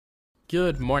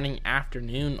Good morning,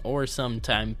 afternoon, or some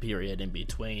time period in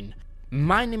between.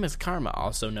 My name is Karma,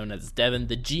 also known as Devin,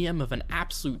 the GM of an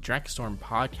Absolute Dreckstorm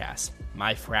podcast.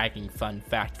 My fragging fun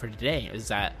fact for today is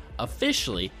that,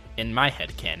 officially, in my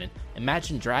headcanon,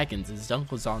 Imagine Dragons is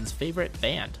Dunkelzahn's favorite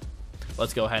band.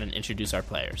 Let's go ahead and introduce our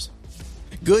players.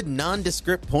 Good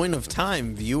nondescript point of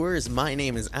time, viewers. My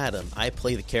name is Adam. I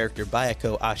play the character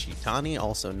Bayako Ashitani,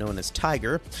 also known as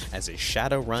Tiger, as a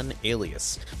Shadowrun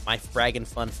alias. My fraggin'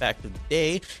 fun fact of the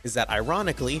day is that,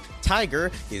 ironically, Tiger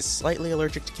is slightly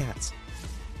allergic to cats.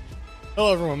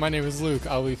 Hello everyone, my name is Luke.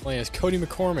 I'll be playing as Cody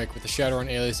McCormick with the Shadowrun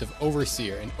alias of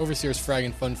Overseer. And Overseer's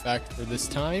fraggin' fun fact for this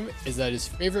time is that his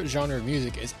favorite genre of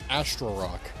music is Astro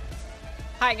Rock.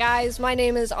 Hi guys, my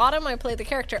name is Autumn. I play the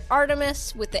character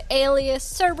Artemis with the alias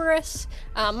Cerberus.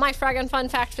 My fraggin' fun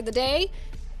fact for the day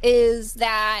is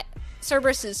that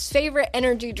Cerberus's favorite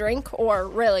energy drink, or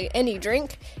really any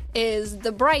drink, is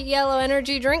the bright yellow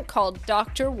energy drink called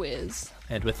Dr. Wiz.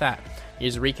 And with that,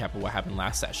 here's a recap of what happened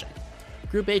last session.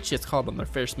 Group H gets called on their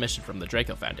first mission from the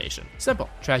Draco Foundation.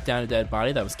 Simple: track down a dead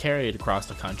body that was carried across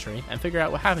the country and figure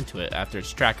out what happened to it after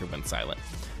its tracker went silent.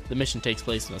 The mission takes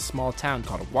place in a small town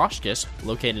called Washkish,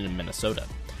 located in Minnesota.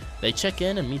 They check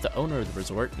in and meet the owner of the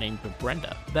resort named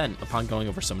Brenda. Then, upon going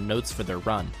over some notes for their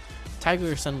run,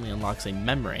 Tiger suddenly unlocks a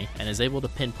memory and is able to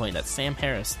pinpoint that Sam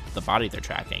Harris, the body they're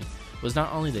tracking, was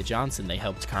not only the Johnson they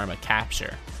helped Karma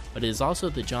capture, but it is also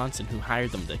the Johnson who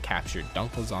hired them to capture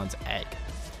Dunkelzahn's egg.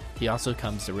 He also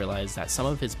comes to realize that some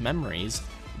of his memories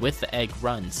with the egg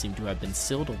run seem to have been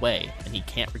sealed away, and he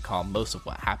can't recall most of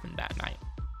what happened that night.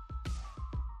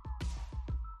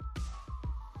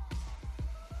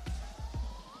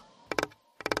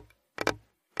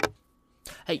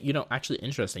 Hey, actually,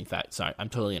 interesting fact. Sorry, I'm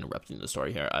totally interrupting the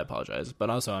story here. I apologize. But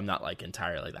also, I'm not,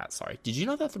 entirely that sorry. Did you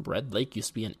know that the Red Lake used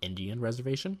to be an Indian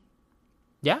reservation?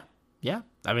 Yeah.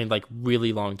 I mean,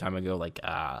 really long time ago.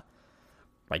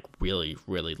 Really,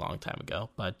 really long time ago.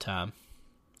 But,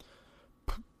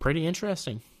 pretty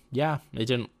interesting. Yeah, it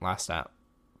didn't last that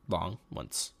long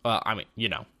once. Well,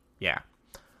 yeah.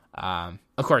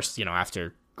 Of course,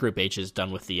 after Group H is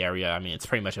done with the area, it's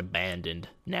pretty much abandoned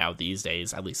now these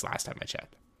days, at least last time I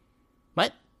checked.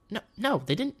 What? No,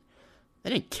 they didn't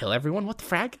kill everyone. What the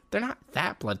frag? They're not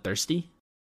that bloodthirsty.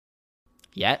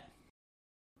 Yet.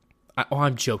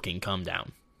 I'm joking. Calm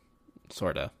down.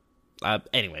 Sorta.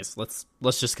 Anyways, let's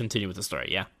just continue with the story,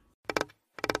 yeah?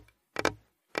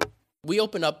 We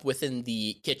open up within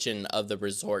the kitchen of the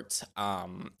resort.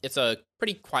 It's a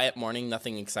pretty quiet morning.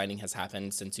 Nothing exciting has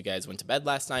happened since you guys went to bed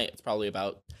last night. It's probably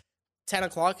about 10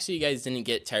 o'clock, so you guys didn't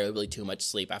get terribly too much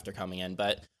sleep after coming in,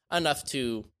 but enough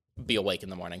to be awake in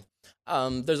the morning.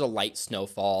 There's a light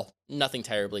snowfall. Nothing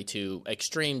terribly too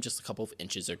extreme, just a couple of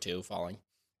inches or two falling.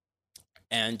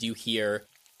 And you hear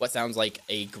what sounds like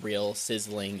a grill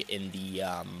sizzling in the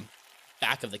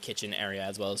back of the kitchen area,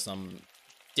 as well as some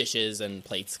dishes and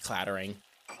plates clattering.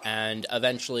 And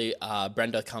eventually,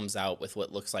 Brenda comes out with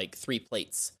what looks like 3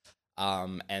 plates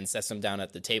and sets them down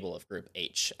at the table of Group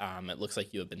H. It looks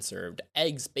like you have been served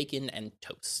eggs, bacon, and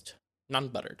toast.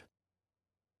 Non-buttered.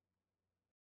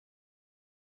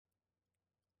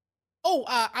 Oh,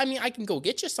 I can go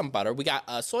get you some butter. We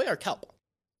got soy or kelp.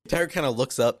 Tiger kind of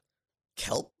looks up.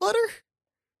 Kelp butter?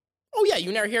 Oh, yeah,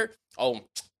 you never hear? Oh,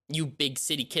 you big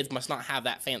city kids must not have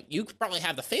that you could probably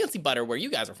have the fancy butter where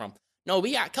you guys are from. No,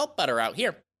 we got kelp butter out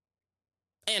here.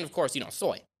 And, of course,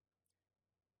 soy.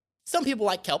 Some people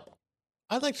like kelp.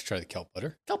 I'd like to try the kelp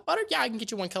butter. Kelp butter? Yeah, I can get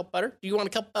you one kelp butter. Do you want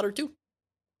a kelp butter, too?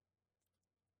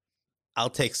 I'll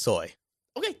take soy.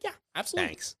 Okay, yeah, absolutely.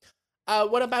 Thanks.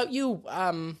 What about you,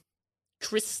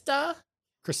 Christina,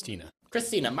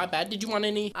 my bad. Did you want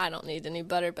any? I don't need any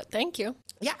butter, but thank you.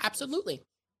 Yeah, absolutely.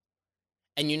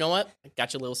 And you know what? I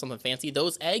got you a little something fancy.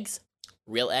 Those eggs,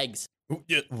 real eggs.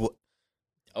 What?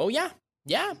 Oh, yeah.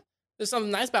 Yeah. There's something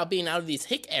nice about being out of these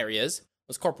hick areas.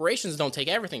 Those corporations don't take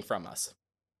everything from us.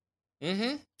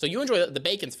 Mm-hmm. So you enjoy the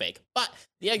bacon's fake, but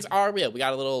the eggs are real. We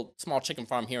got a little small chicken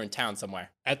farm here in town somewhere.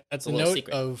 At the note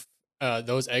secret of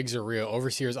those eggs are real,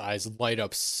 Overseer's eyes light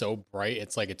up so bright.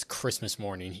 It's like it's Christmas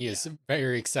morning. He is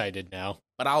very excited now.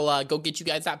 But I'll go get you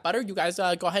guys that butter. You guys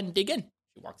go ahead and dig in.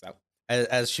 She walks out.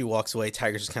 As she walks away,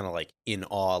 Tiger's just kind of in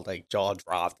awe, jaw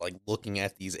dropped, looking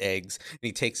at these eggs. And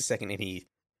he takes a second and he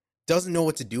doesn't know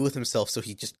what to do with himself, so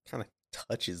he just kind of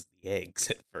touches the eggs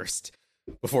at first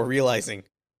before realizing,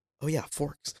 oh yeah,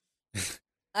 forks.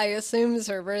 I assume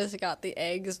Cerberus got the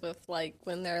eggs with,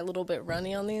 when they're a little bit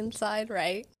runny on the inside,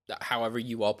 right? However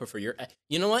you all prefer your eggs.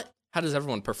 You know what? How does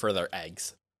everyone prefer their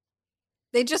eggs?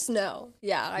 They just know.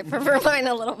 Yeah, I prefer mine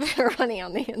a little bit runny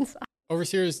on the inside.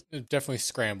 Overseer's definitely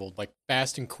scrambled, like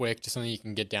fast and quick, just something you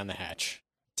can get down the hatch.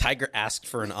 Tiger asked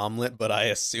for an omelet, but I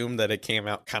assumed that it came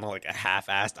out kind of like a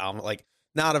half-assed omelet, like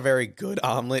not a very good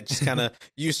omelet. Just kind of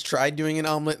you tried doing an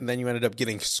omelet, and then you ended up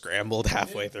getting scrambled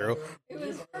halfway through.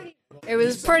 It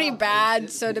was pretty bad,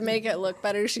 so to make it look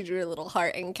better, she drew a little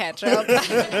heart and ketchup.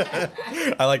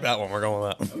 I like that one. We're going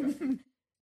with that.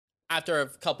 After a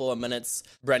couple of minutes,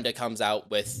 Brenda comes out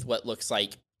with what looks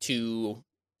like 2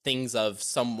 things of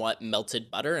somewhat melted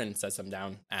butter and sets them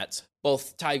down at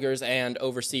both Tiger's and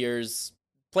Overseer's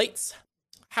plates.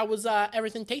 How was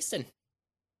everything tasting?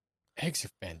 Eggs are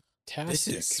fantastic. This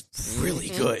is really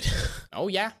good. Oh,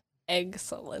 yeah.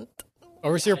 Excellent.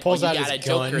 Overseer pulls out You got his a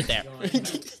joker gun.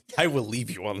 there. I will leave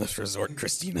you on this resort,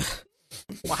 Christina.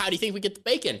 Well, how do you think we get the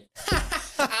bacon?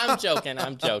 I'm joking.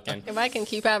 If I can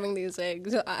keep having these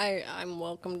eggs, I'm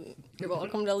welcome. You're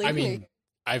welcome to leave I mean, me.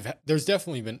 I've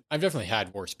definitely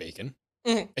had worse bacon.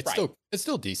 It's Right.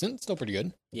 still decent. It's still pretty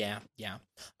good. Yeah.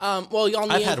 Well, y'all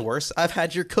need... I've had worse. I've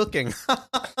had your cooking.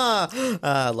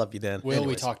 I love you, Dan. Will, we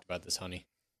Anyways. talked about this, honey.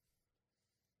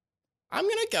 I'm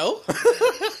gonna go.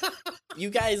 You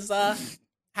guys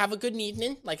have a good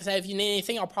evening. Like I said, if you need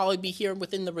anything, I'll probably be here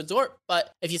within the resort.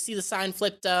 But if you see the sign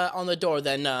flipped on the door,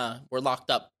 then we're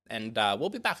locked up, and we'll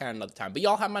be back at another time. But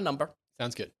y'all have my number.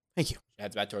 Sounds good. Thank you. She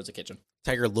heads back towards the kitchen.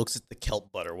 Tiger looks at the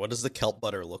kelp butter. What does the kelp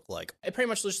butter look like? It pretty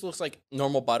much just looks like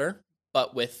normal butter,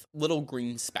 but with little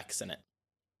green specks in it.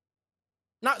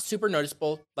 Not super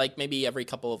noticeable, like maybe every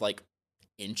couple of like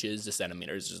inches to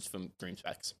centimeters, just from green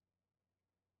specks.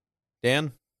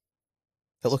 Dan,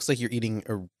 that looks like you're eating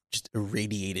just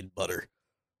irradiated butter.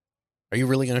 Are you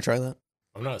really going to try that?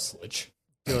 I'm not a slitch.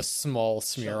 Do a small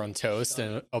smear on toast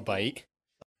and a bite.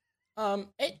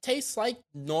 It tastes like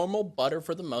normal butter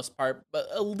for the most part, but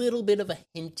a little bit of a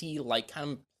hinty, like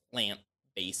kind of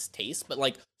plant-based taste, but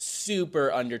like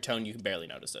super undertone. You can barely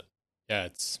notice it. Yeah,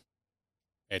 it's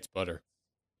butter.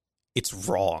 It's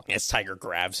wrong, as Tiger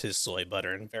grabs his soy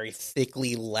butter and very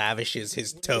thickly lavishes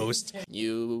his toast.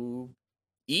 You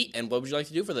eat, and what would you like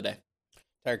to do for the day?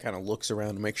 Tiger kind of looks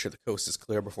around to make sure the coast is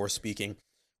clear before speaking.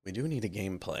 We do need a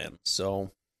game plan,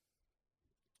 so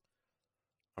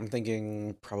I'm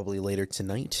thinking probably later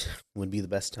tonight would be the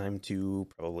best time to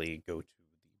probably go to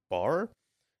the bar,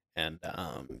 and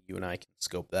you and I can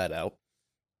scope that out.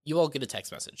 You all get a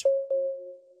text message.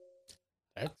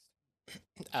 Text?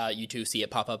 You two see it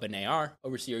pop up in AR.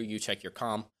 Overseer, you check your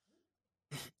comm.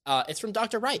 It's from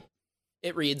Dr. Wright.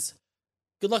 It reads,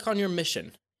 "Good luck on your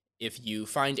mission. If you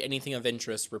find anything of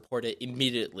interest, report it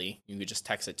immediately. You could just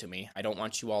text it to me. I don't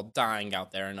want you all dying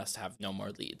out there and us to have no more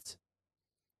leads."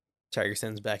 Tiger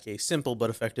sends back a simple but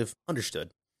effective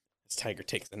 "understood." As Tiger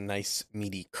takes a nice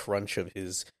meaty crunch of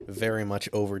his very much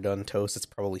overdone toast. It's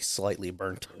probably slightly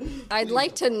burnt. I'd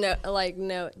like to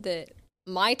note that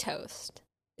my toast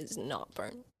is not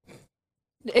burnt.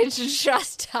 It's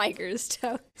just Tiger's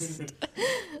toast.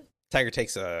 Tiger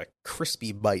takes a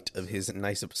crispy bite of his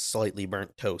nice, slightly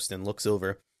burnt toast and looks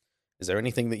over. Is there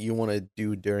anything that you want to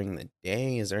do during the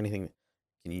day? Is there anything?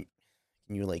 Can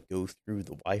you like go through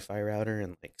the Wi-Fi router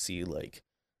and like see like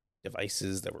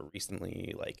devices that were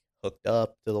recently like hooked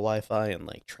up to the Wi-Fi and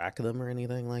like track them or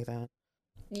anything like that?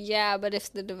 Yeah, but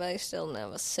if the device doesn't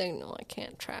have a signal, I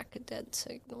can't track a dead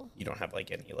signal. You don't have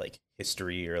like any like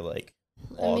history or like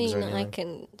I logs or mean, anything? I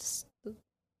can.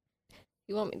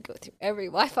 You want me to go through every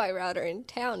Wi-Fi router in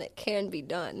town? It can be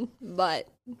done, but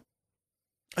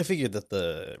I figured that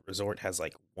the resort has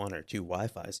like 1 or 2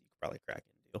 Wi-Fi's you could probably crack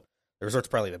into. The resort's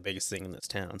probably the biggest thing in this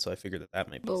town, so I figured that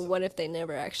might be. but what if they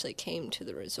never actually came to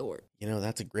the resort? You know,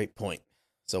 that's a great point.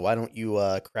 So why don't you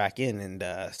crack in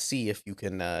and see if you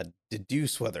can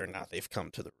deduce whether or not they've come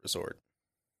to the resort?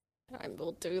 I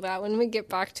will do that when we get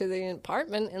back to the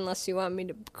apartment, unless you want me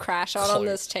to crash out on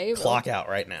this table. Clock out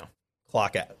right now.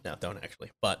 Clock out. No, don't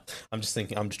actually. But I'm just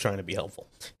trying to be helpful.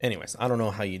 Anyways, I don't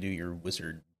know how you do your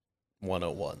Wizard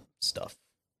 101 stuff.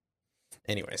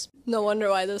 Anyways. No wonder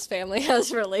why this family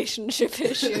has relationship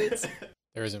issues.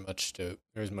 There isn't much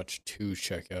to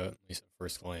check out. At least at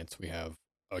first glance, we have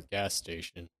a gas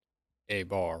station, a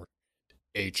bar,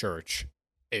 a church,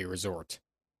 a resort,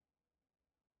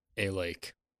 a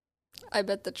lake. I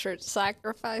bet the church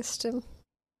sacrificed him.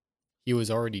 He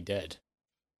was already dead.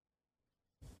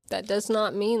 That does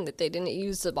not mean that they didn't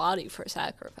use the body for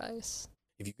sacrifice.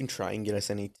 If you can try and get us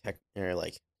any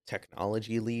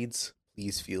technology leads,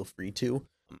 please feel free to.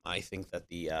 I think that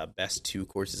the best 2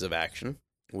 courses of action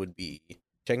would be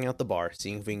checking out the bar,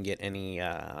 seeing if we can get any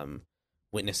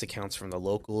witness accounts from the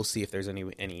locals, see if there's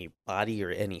any body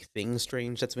or anything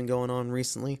strange that's been going on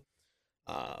recently.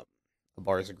 The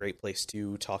bar is a great place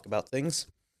to talk about things.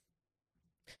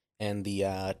 And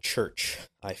the church,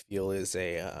 I feel, is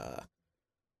a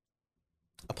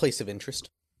place of interest,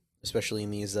 especially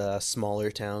in these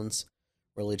smaller towns.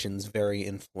 Religion's very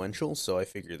influential, so I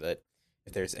figure that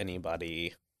if there's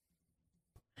anybody...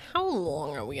 How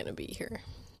long are we going to be here?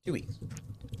 2 weeks.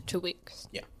 2 weeks.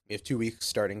 Yeah, we have 2 weeks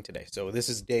starting today, so this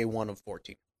is day 1 of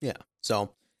 14. Yeah,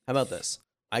 so how about this?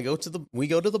 We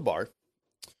go to the bar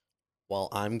while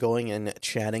I'm going and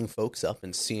chatting folks up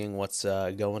and seeing what's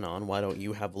going on. Why don't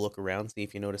you have a look around, see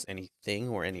if you notice anything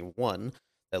or anyone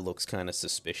that looks kind of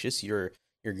suspicious? You're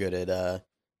good at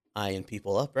eyeing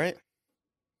people up, right?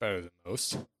 Better than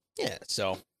most. Yeah,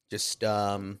 so just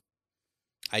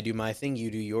I do my thing,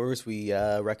 you do yours. We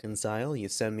reconcile. You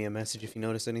send me a message if you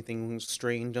notice anything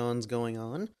strange going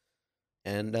on,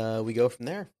 and we go from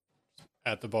there.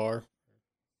 At the bar?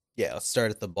 Yeah, let's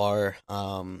start at the bar.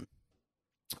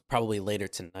 Probably later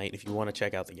tonight. If you want to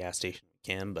check out the gas station,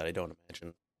 we can. But I don't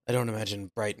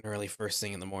imagine bright and early first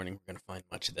thing in the morning we're gonna find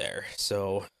much there.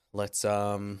 So let's.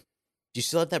 Do you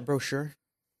still have that brochure?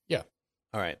 Yeah.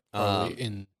 All right.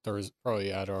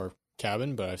 Probably at our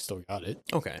cabin, but I've still got it.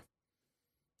 Okay.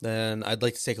 Then I'd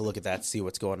like to take a look at that, see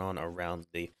what's going on around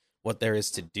what there is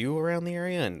to do around the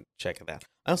area, and check that.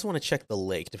 I also want to check the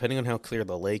lake. Depending on how clear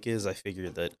the lake is, I figure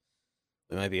that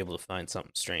we might be able to find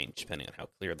something strange, depending on how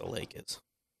clear the lake is.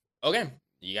 Okay,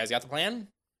 you guys got the plan? What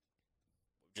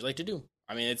would you like to do?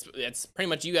 I mean, it's pretty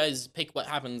much you guys pick what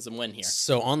happens and when here.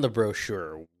 So on the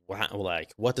brochure,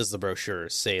 what does the brochure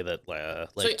say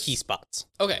that key spots?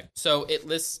 Okay, so it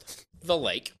lists the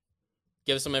lake,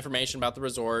 gives some information about the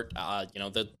resort,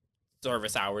 the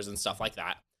service hours and stuff like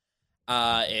that.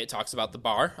 It talks about the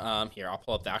bar. Here, I'll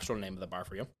pull up the actual name of the bar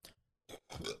for you.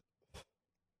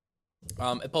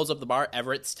 It pulls up the bar,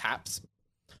 Everett's Taps.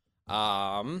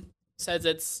 Says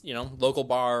it's, local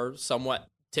bar, somewhat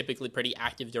typically pretty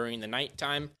active during the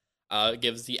nighttime.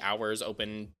 Gives the hours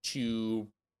open to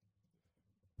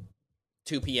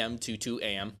 2 p.m. to 2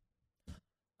 a.m.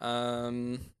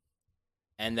 And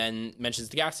then mentions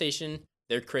the gas station,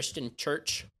 their Christian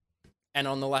church. And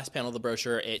on the last panel of the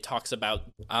brochure, it talks about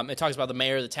the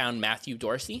mayor of the town, Matthew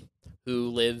Dorsey, who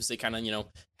lives, it kind of,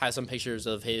 has some pictures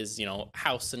of his,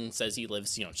 house and says he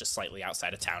lives, just slightly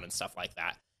outside of town and stuff like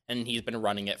that. And he's been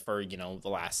running it for, the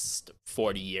last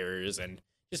 40 years and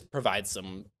just provides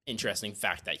some interesting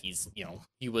fact that he's,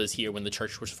 he was here when the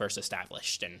church was first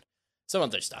established and some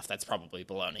other stuff that's probably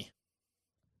baloney.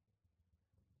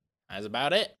 That's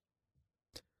about it.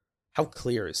 How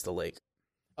clear is the lake?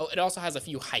 Oh, it also has a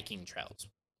few hiking trails.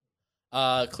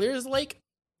 Clear as the lake?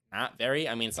 Not very.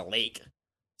 I mean, it's a lake.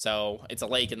 So it's a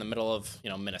lake in the middle of,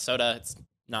 Minnesota. It's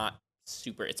not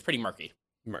super, it's pretty murky.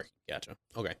 Murky, gotcha.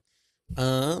 Okay.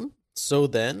 So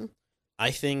then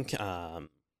I think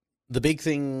the big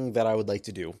thing that I would like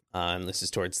to do, and this is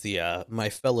towards the my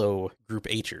fellow group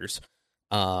H'ers,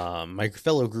 my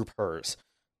fellow group hers,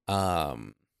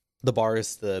 the bar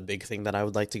is the big thing that I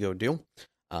would like to go do.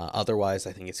 Otherwise,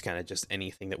 I think it's kind of just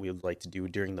anything that we would like to do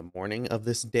during the morning of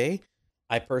this day.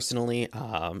 I personally,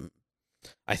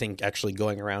 I think actually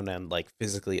going around and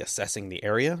physically assessing the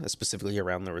area, specifically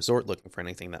around the resort, looking for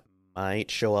anything that might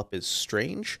show up as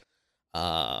strange.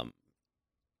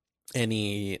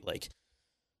 Any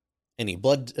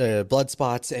blood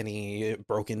spots, any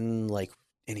broken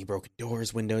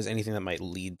doors, windows, anything that might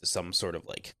lead to some sort of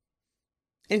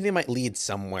anything that might lead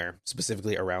somewhere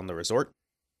specifically around the resort.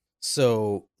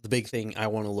 So the big thing I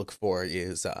want to look for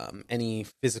is any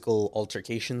physical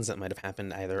altercations that might have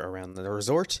happened either around the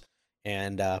resort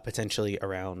and potentially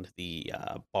around the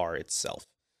bar itself,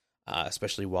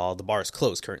 especially while the bar is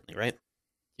closed currently, right?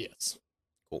 Yes.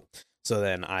 Cool. So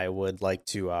then I would like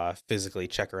to physically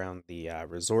check around the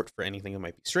resort for anything that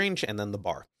might be strange, and then the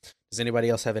bar. Does anybody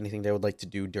else have anything they would like to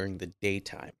do during the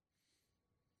daytime?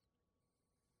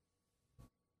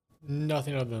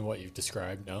 Nothing other than what you've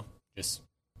described, no. Just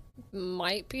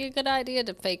Might be a good idea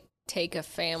to take a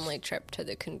family trip to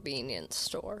the convenience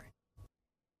store.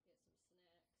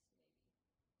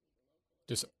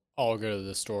 just all go to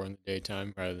the store in the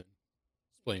daytime rather than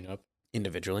splitting up.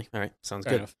 Individually. All right. Sounds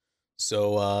Fair good. enough.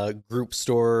 So group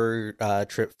store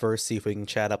trip first, see if we can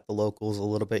chat up the locals a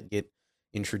little bit, get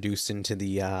introduced into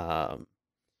the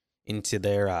into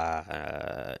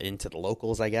the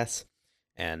locals, I guess,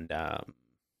 and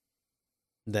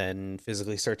then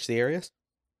physically search the areas.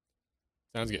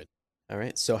 Sounds good. All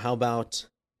right. So how about,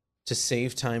 to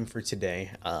save time for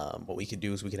today, what we could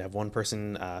do is we could have one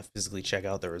person physically check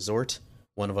out the resort,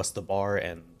 one of us the bar,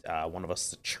 and one of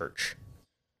us the church.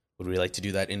 Would we like to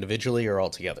do that individually or all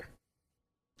together?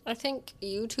 I think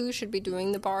you two should be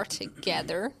doing the bar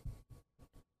together.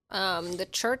 The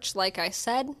church, like I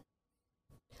said,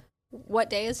 What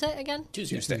day is it again?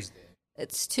 Tuesday.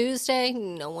 It's Tuesday.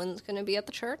 No one's going to be at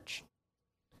the church.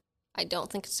 I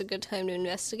don't think it's a good time to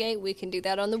investigate. We can do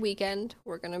that on the weekend.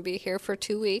 We're going to be here for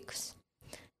 2 weeks.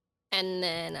 And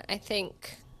then I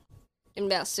think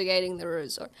investigating the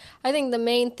resort. I think the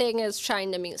main thing is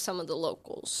trying to meet some of the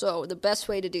locals. So the best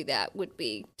way to do that would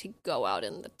be to go out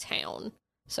in the town.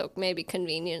 So maybe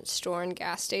convenience store and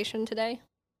gas station today.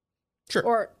 Sure.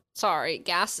 Or, sorry,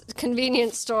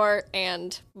 convenience store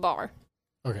and bar.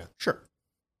 Okay. Sure.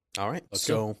 All right. Let's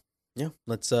so, yeah,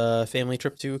 let's family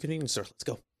trip to a convenience store. Let's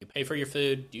go. You pay for your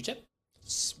food. Do you tip?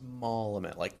 Small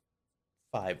amount, like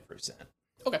 5%.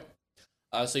 Okay.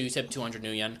 So you tip 200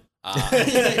 new yen.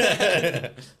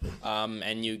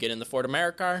 And you get in the Ford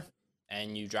America car,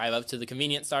 and you drive up to the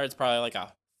convenience store. It's probably like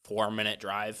a 4-minute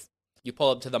drive. You pull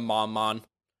up to the Mon,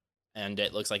 and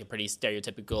it looks like a pretty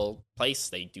stereotypical place.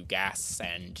 They do gas,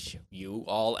 and you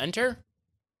all enter.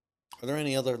 Are there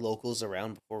any other locals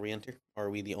around before we enter? Or are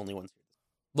we the only ones here?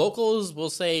 Locals will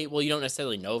say, well, you don't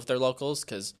necessarily know if they're locals,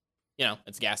 because,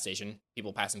 it's a gas station.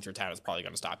 People passing through town is probably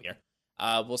going to stop here.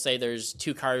 We'll say there's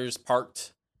 2 cars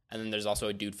parked, and then there's also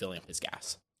a dude filling up his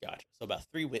gas. Gotcha. So about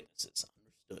 3 witnesses.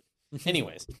 Understood.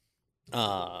 Anyways,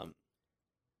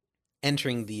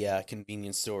 entering the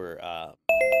convenience store.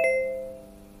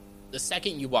 The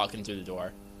second you walk in through the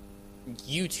door,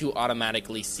 you two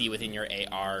automatically see within your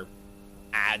AR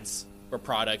ads for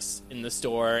products in the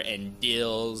store and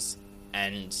deals,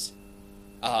 and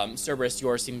Cerberus,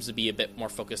 yours seems to be a bit more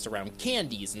focused around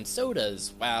candies and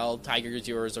sodas, while Tiger's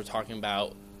yours are talking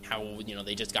about how,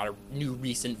 they just got a new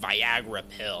recent Viagra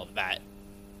pill that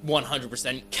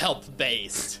 100%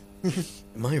 kelp-based.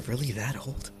 Am I really that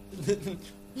old?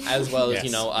 As well as,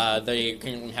 Yes. they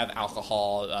can have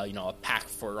alcohol, a pack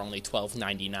for only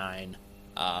 $12.99.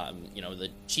 The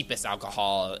cheapest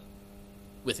alcohol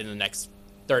within the next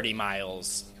 30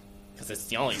 miles, because it's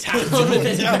the only town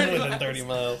within 30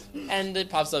 miles. And it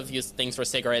pops up a few things for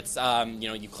cigarettes.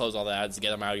 You close all the ads to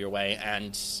get them out of your way,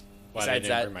 and Why besides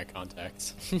did I that, bring my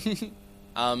contacts?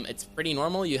 it's pretty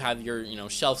normal. You have your,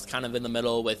 shelves kind of in the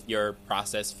middle with your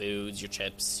processed foods, your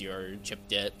chips, your chip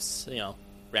dips,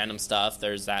 random stuff.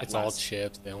 There's that. It's all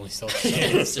chips. They only sell chips.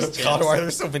 It's just chips. God, why are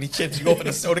there so many chips? You open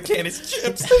a soda can, it's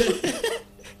chips.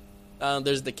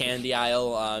 There's the candy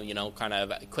aisle, kind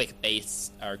of quick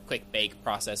bake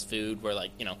processed food, where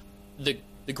the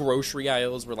grocery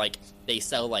aisles where they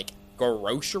sell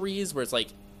groceries, where it's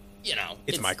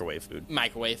It's microwave food.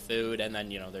 Microwave food, and then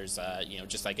there's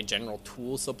just a general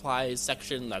tool supplies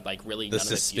section that really The none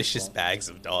of it's suspicious useful. bags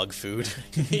of dog food.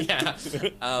 Yeah.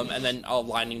 And then all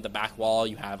lining the back wall,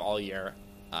 you have all your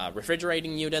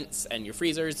refrigerating units and your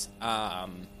freezers.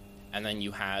 And then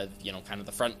you have, kind of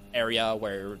the front area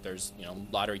where there's,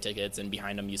 lottery tickets, and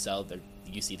behind them you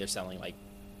see they're selling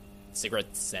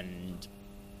cigarettes and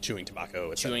Chewing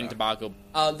tobacco, etc. chewing tobacco.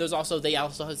 They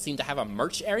also seem to have a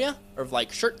merch area of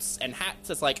shirts and hats.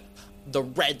 It's the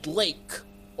Red Lake,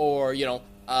 or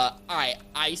I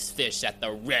ice fish at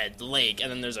the Red Lake, and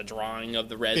then there's a drawing of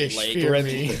the Red Fish Lake. fear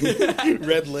me.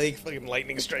 Red Lake, fucking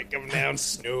lightning strike coming down,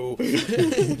 snow.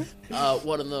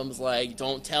 One of them's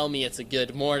don't tell me it's a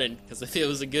good morning, because if it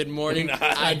was a good morning,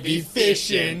 I'd be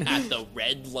fishing at the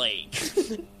Red Lake.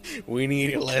 We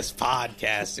need less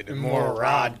podcasting and more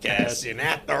rodcasting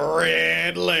at the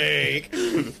Red Lake.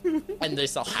 And they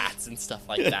sell hats and stuff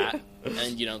like that.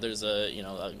 And there's you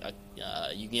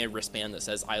can get a wristband that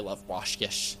says "I love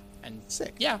Washgish." And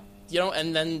Sick. yeah,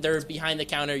 and then there's behind the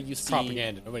counter you see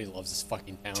Propaganda. Nobody loves this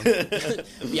fucking town.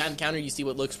 behind the counter you see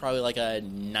what looks probably like a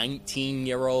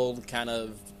 19-year-old kind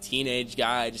of teenage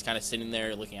guy just kind of sitting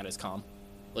there looking at his comm.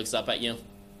 Looks up at you.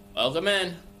 Welcome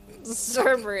in.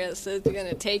 Cerberus is going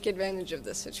to take advantage of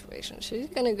this situation. She's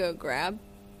going to go grab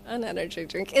an energy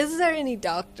drink. Is there any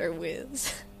Dr.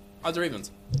 Wiz? Odds or evens?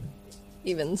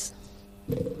 Evens.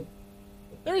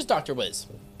 There is Dr. Wiz.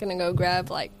 Gonna go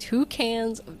grab 2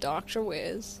 cans of Dr.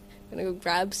 Wiz. Gonna go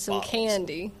grab some Bottles.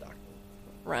 candy.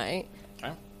 Right.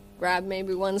 Okay. Grab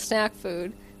maybe 1 snack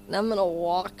food. And I'm gonna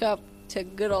walk up to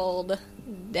good old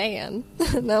Dan.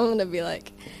 And I'm gonna be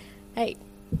like, hey,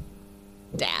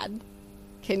 Dad,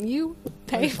 can you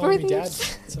pay for these? Dad?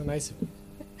 So nice of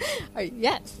you.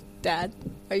 Yes, Dad.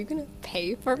 Are you gonna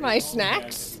pay for my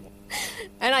snacks?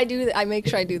 And I make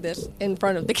sure I do this in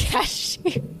front of the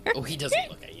cashier. Oh, he doesn't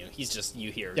look at you. He's just,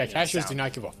 you hear. Yeah, cashiers do sound.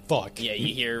 not give a fuck. Yeah,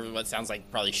 you hear what sounds like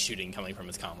probably shooting coming from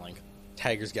his comlink.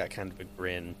 Tiger's got kind of a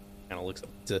grin. Kind of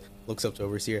looks up to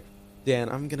overseer. Dan,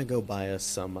 I'm gonna go buy us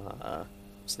some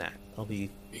snack. I'll be.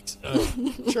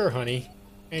 Sure, honey.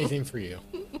 Anything for you.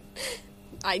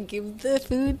 I give the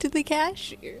food to the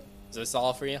cashier. Is this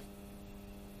all for you?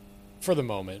 For the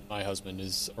moment, my husband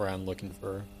is around looking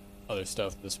for other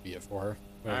stuff. This would be it for her.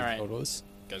 All right. Photos.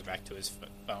 Goes back to his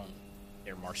phone.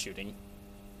 Hear more shooting.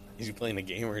 Is he playing a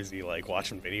game or is he like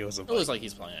watching videos of? It looks like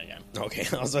he's playing a game. Okay,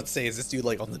 I was about to say, is this dude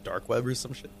like on the dark web or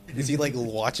some shit? Is he like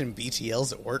watching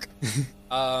BTLs at work?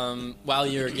 While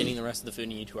you're getting the rest of the food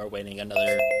and you two are waiting,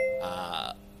 another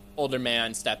older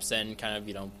man steps in, kind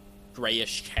of,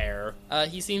 grayish hair.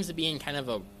 He seems to be in kind of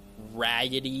a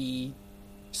raggedy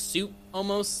suit,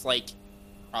 almost, like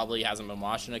probably hasn't been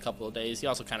washed in a couple of days. He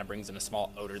also kind of brings in a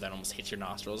small odor that almost hits your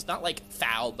nostrils. Not like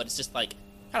foul, but it's just like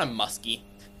kind of musky.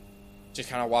 Just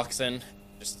kind of walks to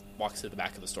the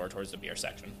back of the store towards the beer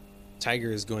section. Tiger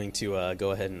is going to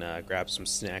go ahead and grab some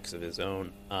snacks of his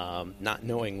own. Not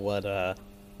knowing what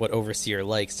Overseer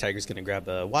likes, Tiger's going to grab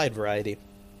a wide variety.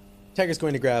 Tiger's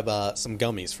going to grab some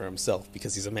gummies for himself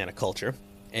because he's a man of culture.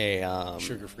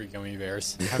 Sugar-free gummy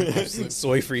bears.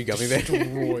 Soy-free gummy bears.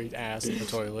 Destroyed ass in the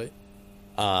toilet.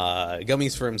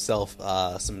 Gummies for himself,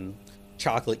 some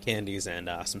chocolate candies, and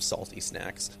some salty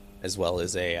snacks, as well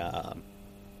as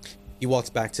he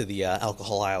walks back to the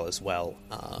alcohol aisle as well.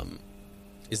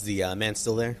 Is the man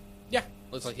still there? Yeah,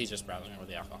 looks like he's just browsing over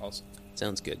the alcohols.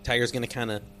 Sounds good. Tiger's going to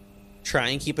kind of try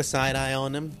and keep a side eye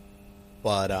on him,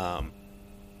 but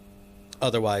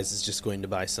otherwise is just going to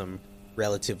buy some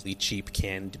relatively cheap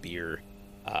canned beer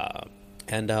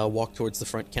and walk towards the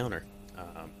front counter.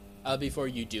 Before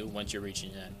you do, once you're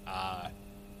reaching in,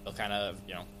 they'll kind of,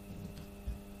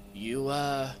 you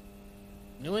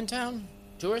new in town?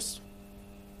 Tourist?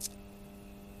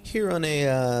 Here on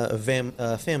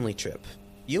a family trip.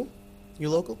 You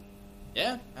local?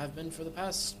 Yeah, I've been for the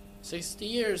past 60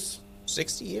 years.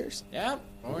 60 years? Yeah,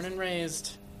 born and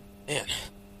raised. Man.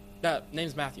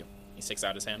 Name's Matthew. He sticks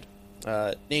out his hand.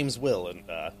 Name's Will, and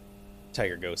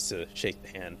Tiger goes to shake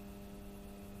the hand.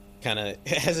 Kind of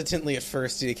hesitantly at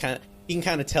first. You can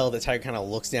kind of tell that Tiger kind of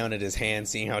looks down at his hand,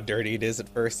 seeing how dirty it is at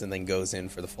first, and then goes in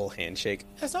for the full handshake.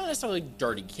 It's not necessarily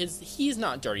dirty. He's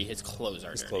not dirty. His clothes are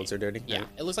dirty. His clothes are dirty? Yeah.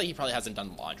 It looks like he probably hasn't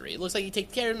done laundry. It looks like he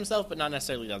takes care of himself, but not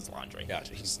necessarily does laundry.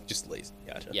 Gotcha. He's just lazy.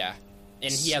 Gotcha. Yeah.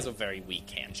 And he has a very weak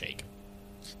handshake.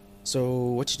 So,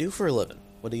 what you do for a living?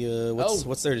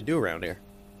 What's there to do around here?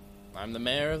 I'm the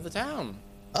mayor of the town.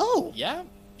 Oh! Yeah.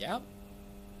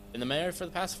 Been the mayor for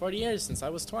the past 40 years, since I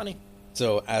was 20.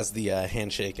 So, as the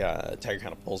handshake, Tiger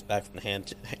kind of pulls back from the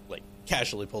hand, like,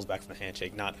 casually pulls back from the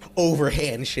handshake, not over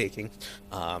handshaking.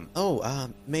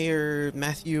 Mayor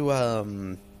Matthew, I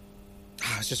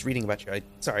was just reading about you.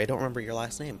 Sorry, I don't remember your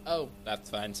last name. Oh, that's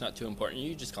fine. It's not too important.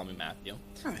 You just call me Matthew.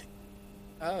 All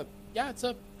right. Yeah, it's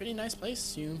a pretty nice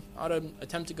place. You ought to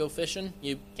attempt to go fishing.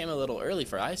 You came a little early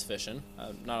for ice fishing.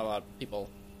 Not a lot of people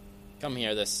come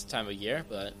here this time of year,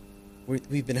 but...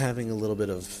 We've been having a little bit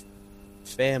of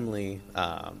family,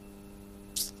 I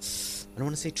don't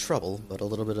want to say trouble, but a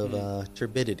little bit of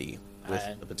turbidity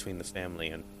between the family,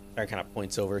 and Tiger kind of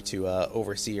points over to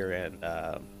Overseer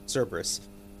and Cerberus.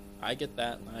 I get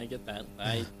that.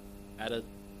 I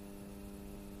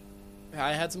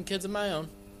had some kids of my own.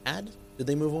 Did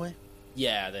they move away?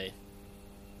 Yeah, they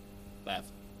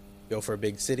left. Go for a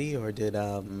big city, or did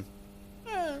kind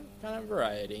of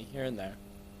variety here and there.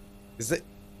 Is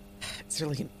there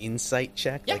like an insight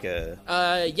check? Yeah. Like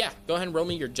Go ahead and roll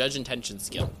me your judge intention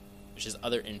skill, which is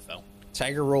other info.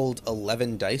 Tiger rolled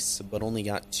 11 dice, but only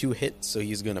got 2 hits, so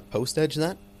he's going to post-edge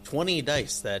that. 20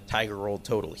 dice that Tiger rolled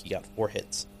total. He got 4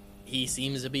 hits. He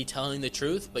seems to be telling the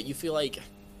truth, but you feel like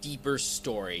deeper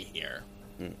story here.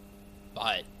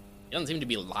 But he doesn't seem to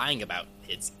be lying about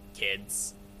his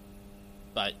kids.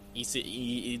 But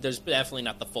there's definitely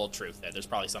not the full truth there. There's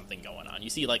probably something going on. You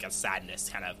see like a sadness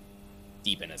kind of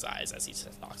deep in his eyes as he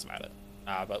talks about it.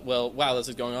 But while this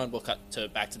is going on, we'll cut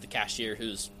back to the cashier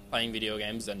who's playing video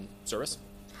games and service.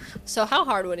 So how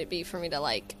hard would it be for me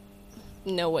to,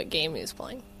 know what game he's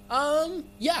playing?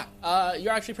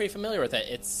 You're actually pretty familiar with it.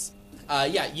 It's,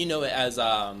 you know it as,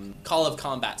 Call of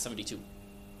Combat 72.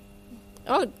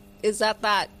 Oh, is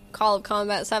that Call of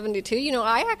Combat 72?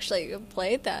 I actually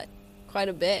played that quite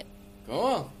a bit.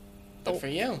 Cool. Good for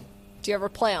you. Do you ever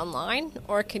play online,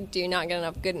 or do you not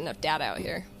get good enough data out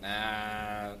here?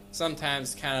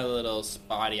 Sometimes kind of a little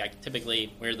spotty. I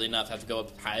typically, weirdly enough, have to go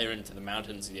up higher into the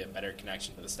mountains to get a better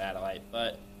connection to the satellite,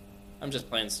 but I'm just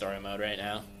playing story mode right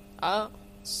now. Oh.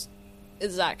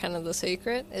 Is that kind of the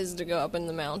secret, is to go up in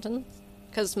the mountains?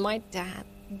 Because my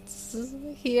dad's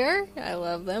here. I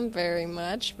love them very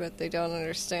much, but they don't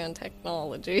understand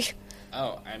technology.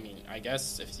 Oh, I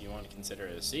guess if you want to consider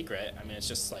it a secret, it's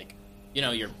just like,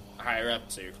 you're higher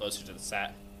up, so you're closer to the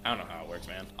sat. I don't know how it works,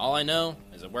 man. All I know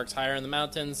is it works higher in the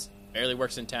mountains, barely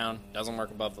works in town, doesn't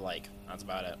work above the lake. That's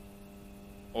about it.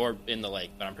 or in the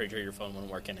lake, but I'm pretty sure your phone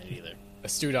wouldn't work in it either.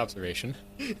 Astute observation.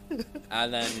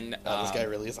 And then This guy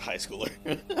really is a high schooler.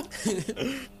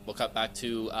 we'll cut back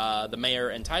to the mayor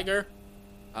and Tiger.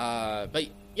 But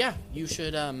yeah, you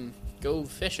should go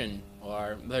fishing,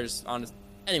 or there's honest.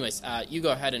 Anyways, you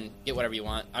go ahead and get whatever you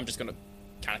want. I'm just gonna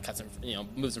kind of cuts in,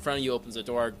 moves in front of you, opens the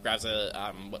door, grabs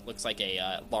a what looks like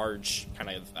a large kind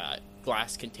of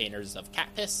glass containers of cat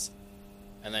piss,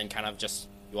 and then kind of just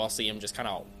you all see him just kind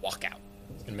of walk out.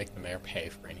 It's gonna make the mayor pay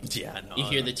for anything. Yeah, no. You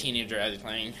hear the teenager as he's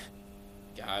playing.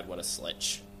 God, what a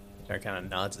slitch. He kind of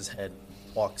nods his head,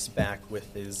 and walks back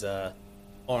with his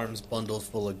arms bundled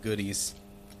full of goodies,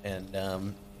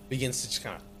 and begins to just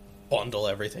kind of bundle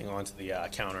everything onto the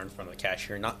counter in front of the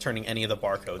cashier, not turning any of the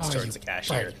barcodes towards the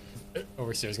cashier.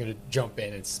 Overseer's gonna jump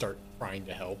in and start trying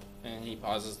to help. And he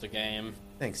pauses the game,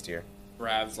 Thanks, dear.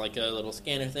 grabs like a little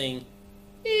scanner thing.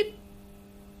 Beep,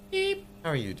 beep, How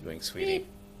are you doing, sweetie? beep.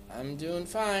 I'm doing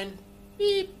fine.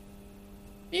 Beep,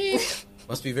 beep.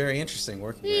 Must be very interesting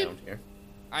working Beep. around here.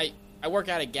 I work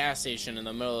at a gas station in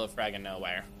the middle of fragging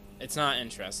nowhere. It's not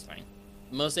interesting.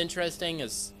 The most interesting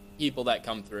is people that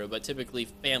come through, but typically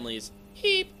families,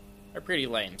 beep, are pretty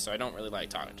lame, so I don't really like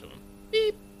talking to them.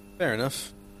 Beep. Fair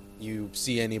enough. You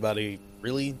see anybody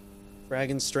really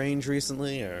fragging strange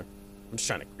recently, or I'm just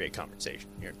trying to create conversation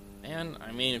here. And,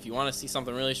 I mean, if you want to see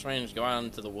something really strange, go out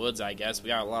into the woods, I guess. We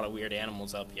got a lot of weird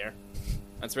animals up here.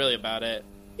 That's really about it.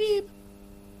 Beep.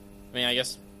 I mean, I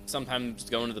guess sometimes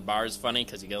going to the bar is funny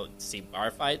because you go to see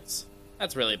bar fights.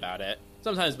 That's really about it.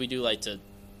 Sometimes we do like to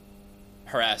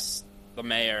harass the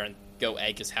mayor and go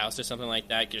egg his house or something like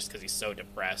that just because he's so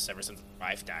depressed ever since his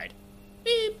wife died.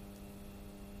 Beep.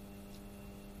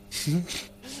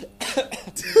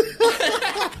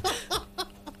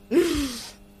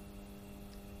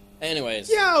 Anyways.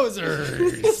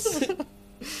 Yowzers!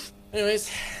 Anyways,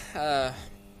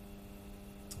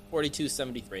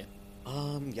 4273.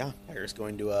 Yeah, Tiger's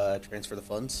going to transfer the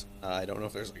funds. I don't know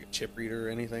if there's like a chip reader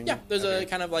or anything. Yeah, there's Okay. a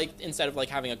kind of like, instead of like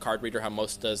having a card reader, how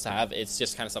most does have, it's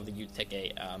just kind of something you take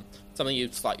something you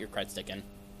slot your cred stick in,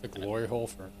 The glory hole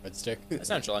for Red Stick.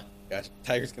 essentially. Gotcha.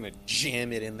 Tiger's gonna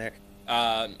jam it in there.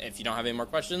 If you don't have any more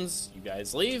questions, you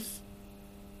guys leave.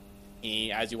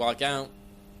 As you walk out,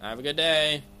 have a good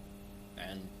day,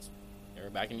 and you're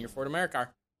back in your Ford America.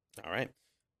 All right.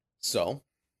 So,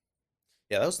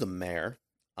 yeah, that was the mayor.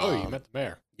 Oh, you met the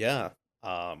mayor. Yeah.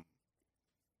 I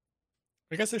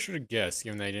guess I should have guessed,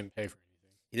 given they didn't pay for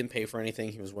anything. He didn't pay for anything.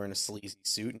 He was wearing a sleazy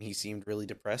suit, and he seemed really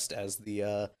depressed, as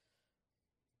the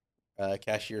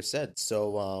cashier said.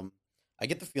 So, I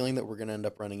get the feeling that we're gonna end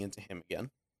up running into him again,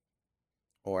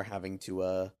 or having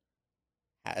to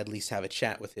at least have a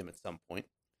chat with him at some point.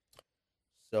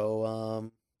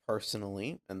 So,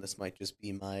 personally, and this might just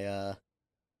be my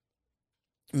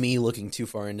me looking too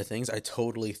far into things, I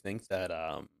totally think that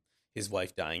his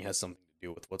wife dying has something to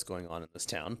do with what's going on in this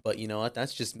town. But you know what?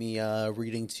 That's just me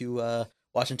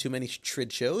watching too many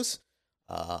trid shows.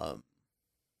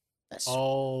 That's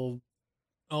I'll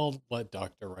let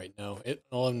Doctor Wright know.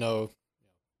 I'll let him know.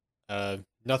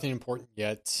 Nothing important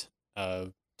yet.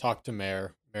 Talk to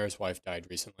Mayor. Mayor's wife died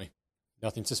recently.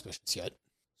 Nothing suspicious yet.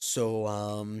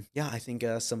 so. Yeah, I think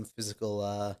some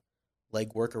physical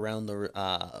legwork around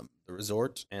the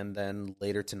resort, and then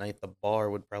later tonight the bar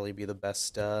would probably be the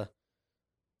best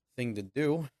thing to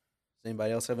do. Does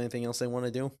anybody else have anything else they want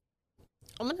to do?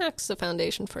 I'm gonna ask the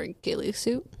foundation for a ghillie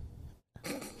suit.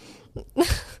 You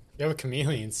have a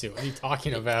chameleon suit. What are you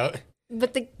talking about?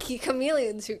 But the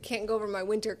chameleon suit can't go over my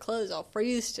winter clothes. I'll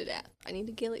freeze to death. I need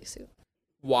a ghillie suit.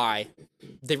 Why?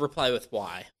 They reply with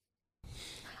why.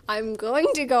 I'm going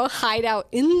to go hide out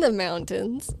in the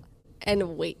mountains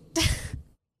and wait.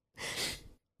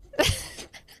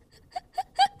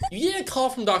 You get a call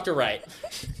from Dr. Wright.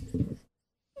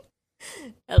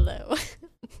 Hello.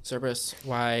 Cerberus,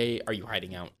 why are you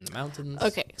hiding out in the mountains?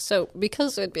 Okay, so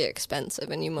because it'd be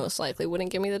expensive and you most likely wouldn't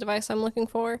give me the device I'm looking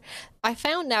for, I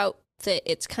found out that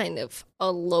it's kind of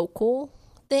a local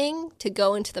thing to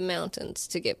go into the mountains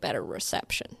to get better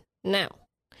reception. Now,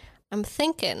 I'm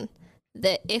thinking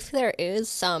that if there is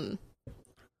some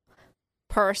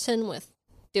person with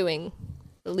doing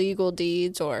illegal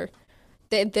deeds, or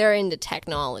they're into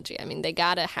technology, I mean, they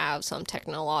gotta have some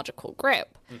technological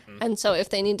grip. And so if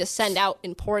they need to send out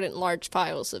important large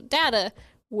files of data,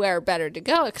 where better to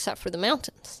go except for the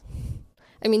mountains?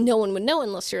 I mean, no one would know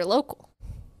unless you're local.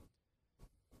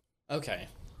 Okay.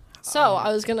 So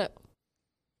I was gonna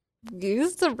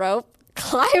use the rope,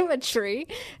 climb a tree,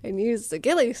 and use the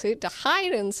ghillie suit to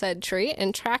hide in said tree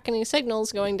and track any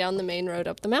signals going down the main road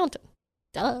up the mountain.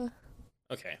 Duh.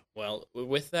 Okay, well,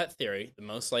 with that theory, the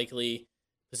most likely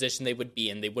position they would be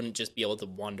in, they wouldn't just be able to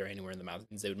wander anywhere in the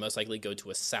mountains. They would most likely go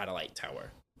to a satellite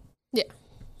tower. Yeah.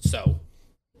 So,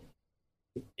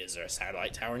 is there a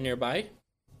satellite tower nearby?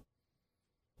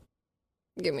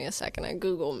 Give me a second. I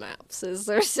Google Maps. Is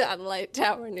there a satellite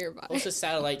tower nearby? Closest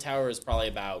satellite tower is probably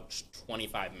about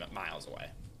 25 miles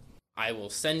away. I will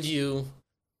send you.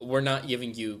 We're not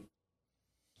giving you.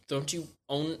 Don't you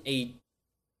own a?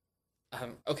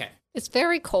 Okay. It's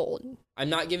very cold. I'm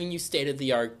not giving you state of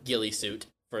the art ghillie suit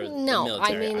for the No,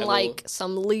 I military. mean like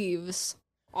some leaves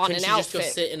on Couldn't an you outfit.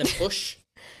 just go sit in a bush?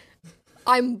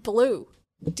 I'm blue.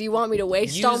 Do you want me to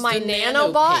waste Use all my the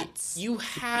nanobots? You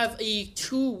have a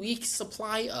 2-week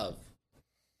supply of.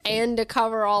 And to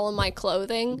cover all of my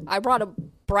clothing? I brought a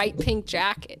bright pink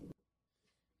jacket.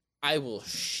 I will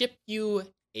ship you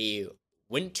a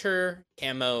winter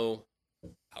camo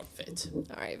outfit. All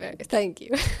right, thank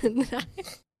you.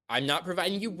 I'm not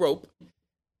providing you rope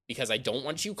because I don't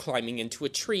want you climbing into a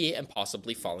tree and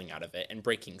possibly falling out of it and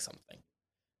breaking something.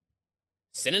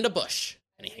 Sit in a bush.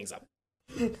 And he hangs up.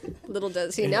 Little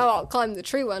does he know I'll climb the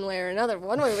tree one way or another.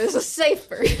 One way was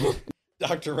safer.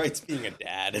 Dr. Wright's being a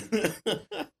dad.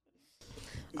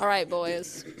 All right,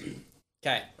 boys.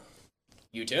 Okay.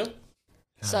 You too?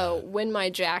 So when my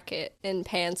jacket and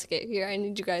pants get here, I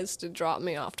need you guys to drop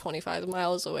me off 25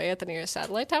 miles away at the nearest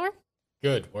satellite tower.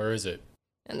 Good. Where is it?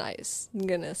 And I'm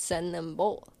gonna send them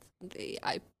both the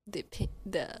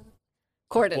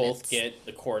coordinates. Both get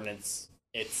the coordinates.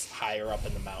 It's higher up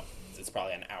in the mountains. It's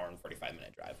probably an hour and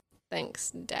 45-minute drive.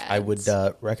 Thanks, Dad. I would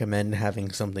recommend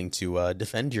having something to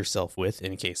defend yourself with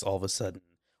in case all of a sudden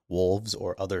wolves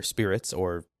or other spirits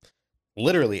or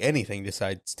literally anything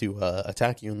decides to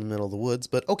attack you in the middle of the woods,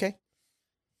 but okay.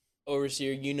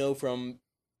 Overseer, you know from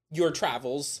your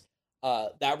travels,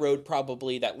 that road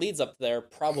probably that leads up there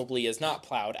probably is not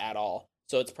plowed at all.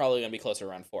 So it's probably going to be closer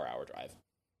around 4-hour drive.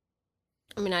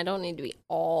 I mean, I don't need to be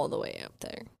all the way up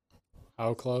there.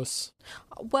 How close?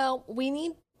 Well, we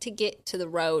need to get to the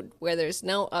road where there's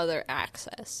no other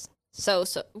access. So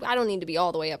I don't need to be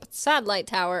all the way up at the satellite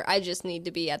tower. I just need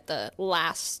to be at the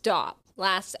last stop,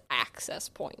 last access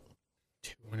point.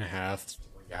 2.5,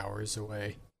 3 hours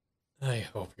away. I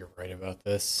hope you're right about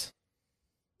this.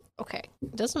 Okay.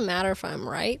 It doesn't matter if I'm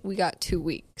right. We got 2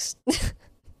 weeks.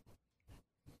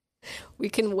 We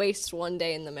can waste one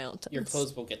day in the mountains. Your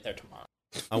clothes will get there tomorrow.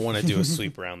 I want to do a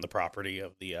sweep around the property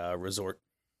of the resort.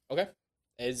 Okay.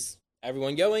 Is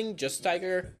everyone going? Just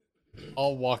Tiger?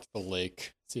 I'll walk the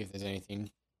lake, see if there's anything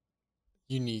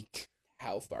unique.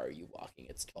 How far are you walking?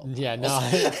 It's 12 Yeah,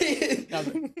 miles.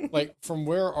 no. Like, from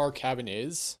where our cabin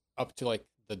is up to, like,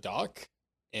 the dock,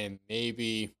 and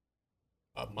maybe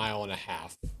a mile and a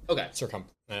half. Okay.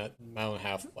 Mile and a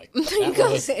half, like, Mine that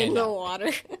goes way in and the that way.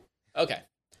 water. Okay.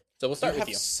 So we'll start You with have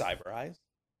you. cyber eyes?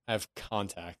 I have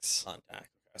contacts. Contact.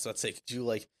 So I'd say, could you,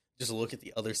 like, just look at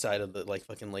the other side of the, like,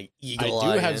 fucking, like, I eagle do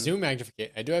eye have in? zoom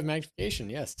magnification. I do have magnification,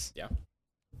 yes. Yeah.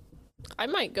 I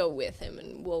might go with him,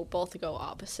 and we'll both go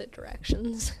opposite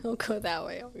directions. He'll go that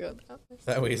way. I'll go that way.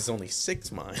 That way it's only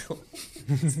 6 miles.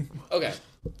 Okay.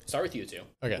 Start with you two.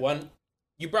 Okay. One,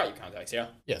 you brought your contacts, yeah?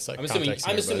 Yes, I'm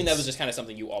assuming that was just kind of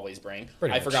something you always bring.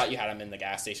 Pretty I much. forgot you had them in the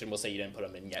gas station. We'll say you didn't put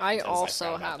them in yet. I because also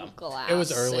forgot about have them. glasses. It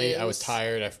was early. I was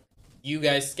tired. You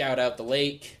guys scout out the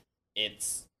lake.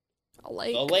 It's A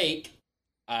lake. the lake.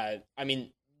 I mean,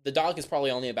 the dock is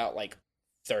probably only about like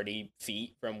 30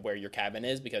 feet from where your cabin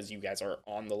is because you guys are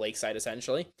on the lakeside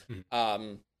essentially.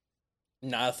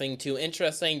 Nothing too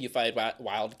interesting. You find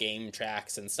wild game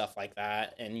tracks and stuff like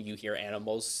that, and you hear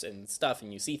animals and stuff,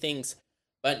 and you see things,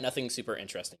 but nothing super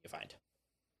interesting you find.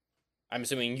 I'm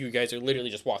assuming you guys are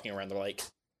literally just walking around the lake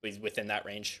within that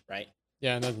range, right?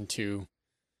 Yeah, nothing too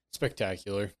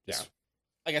spectacular. Just,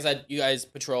 Like I said, you guys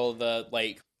patrol the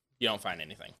lake. You don't find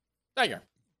anything. Tiger,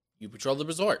 you patrol the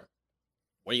resort.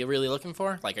 What are you really looking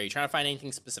for? Like, are you trying to find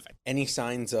anything specific? Any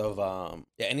signs of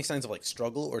like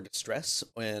struggle or distress,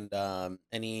 and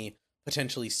any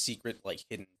potentially secret, like,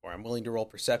 hidden, or I'm willing to roll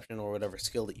perception or whatever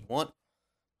skill that you want.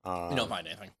 You don't find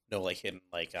anything. No, like, hidden,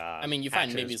 like, I mean, you find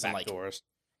hatches, maybe some back like doors,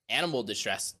 animal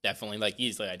distress, definitely, like,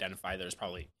 easily identify. There's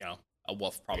probably, a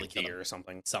wolf probably like a killed deer him, or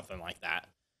something. something like that.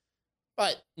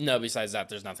 But no, besides that,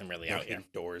 there's nothing really No out here. hidden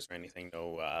doors or anything.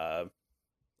 No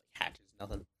hatches,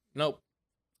 nothing. Nope.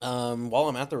 While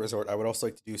I'm at the resort, I would also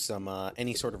like to do some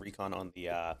any sort of recon on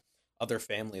the other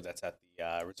family that's at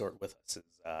the resort with us.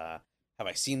 Have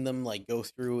I seen them, like, go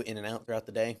through in and out throughout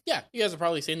the day? Yeah, you guys have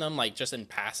probably seen them, like, just in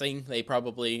passing. They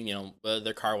probably,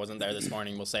 their car wasn't there this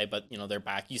morning, we'll say, but, they're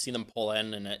back. You see them pull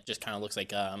in, and it just kind of looks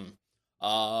like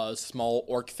a small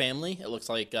orc family. It looks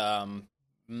like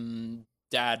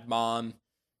dad, mom,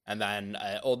 and then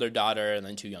an older daughter, and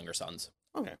then 2 younger sons.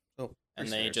 Okay. So And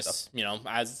pretty they standard just, stuff.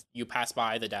 as you pass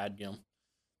by, the dad,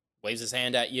 waves his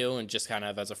hand at you and just kind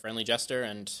of as a friendly gesture,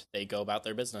 and they go about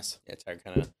their business. Yeah, Tiger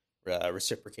kind of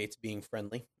reciprocates being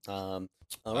friendly. All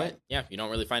right. Yeah, you don't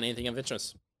really find anything of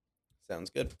interest. Sounds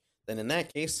good. Then in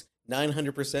that case,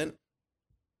 900%.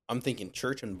 I'm thinking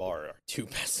church and bar are two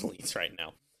best leads right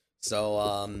now.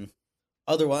 So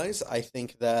otherwise, I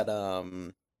think that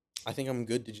I think I'm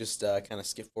good to just kind of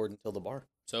skip forward until the bar.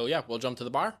 So yeah, we'll jump to the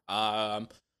bar.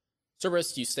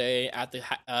 Cerberus, you stay at the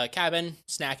cabin,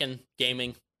 snacking,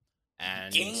 gaming,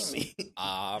 and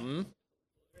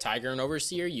Tiger and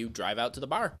Overseer, you drive out to the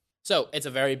bar. So it's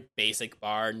a very basic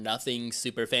bar, nothing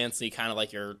super fancy, kind of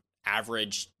like your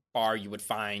average bar you would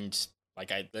find.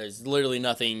 There's literally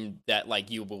nothing that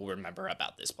you will remember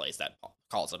about this place that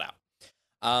calls it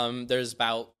out. There's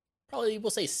about probably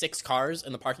we'll say 6 cars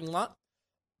in the parking lot,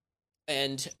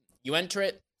 and you enter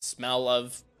it. Smell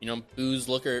of booze,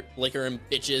 liquor, and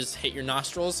bitches hit your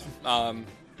nostrils. Not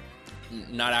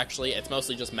actually. It's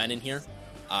mostly just men in here.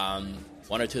 1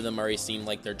 or 2 of them already seem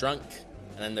like they're drunk,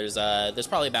 and then there's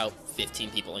probably about 15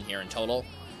 people in here in total.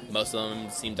 Most of them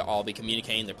seem to all be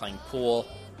communicating. They're playing pool.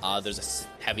 There's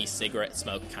a heavy cigarette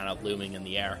smoke kind of looming in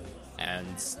the air,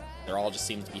 and they're all just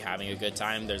seem to be having a good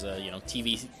time. There's a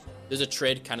TV. There's a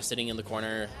Trid kind of sitting in the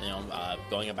corner,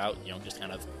 going about just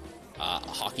kind of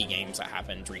hockey games that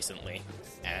happened recently.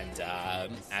 And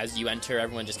as you enter,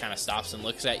 everyone just kind of stops and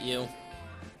looks at you,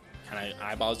 kind of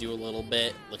eyeballs you a little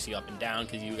bit, looks you up and down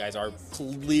because you guys are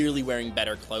clearly wearing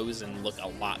better clothes and look a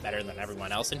lot better than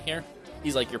everyone else in here.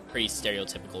 These your pretty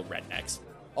stereotypical rednecks,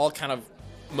 all kind of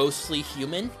mostly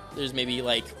human. There's maybe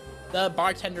the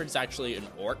bartender is actually an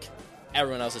orc.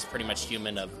 Everyone else is pretty much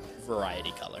human of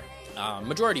variety color.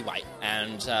 Majority white,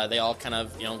 and they all kind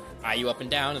of eye you up and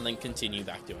down and then continue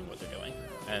back doing what they're doing.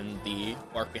 And the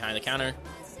orc behind the counter,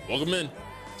 welcome in.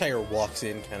 Tiger walks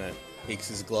in, kind of takes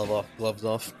his gloves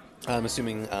off. I'm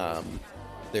assuming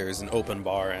there's an open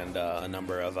bar and a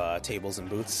number of tables and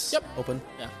booths. Yep. Open.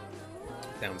 Yeah.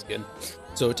 Sounds good.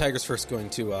 So Tiger's first going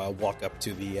to walk up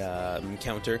to the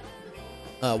counter,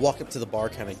 walk up to the bar,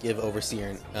 kind of give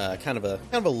Overseer kind of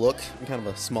a look, and kind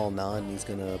of a small nod, and he's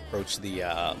going to approach the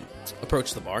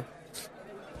bar.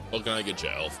 What can I get you,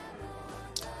 Elf?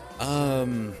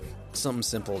 Something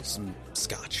simple, some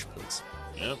scotch, please.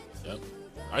 Yep.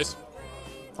 Ice?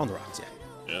 On the rocks,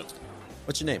 yeah. Yep.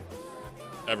 What's your name?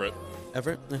 Everett.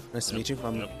 Everett. Nice to meet you.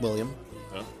 I'm William.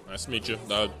 Yep. Nice to meet you.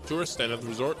 Tourist staying at the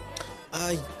resort?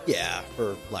 Yeah,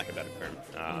 for lack of a better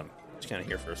term. Just kind of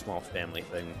here for a small family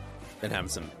thing. Been having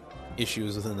some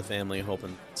issues within the family,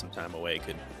 hoping some time away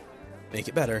could make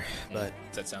it better, but...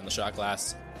 Sets down the shot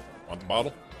glass. Want the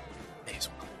bottle?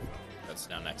 That's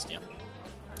down next to you.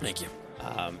 Thank you.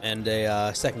 And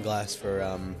a second glass for,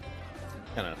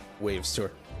 kind of waves to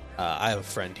her. I have a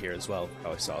friend here as well.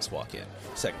 Probably saw us walk in.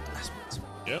 Second glass, please.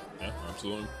 Yeah,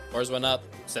 absolutely. Pours one up,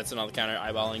 sets it on the counter,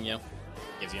 eyeballing you,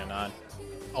 gives you a nod.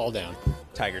 All down.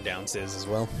 Tiger downs his as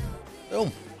well.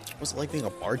 Oh, what's it like being a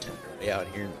bartender way out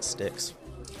here in the sticks?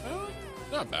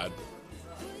 Not bad.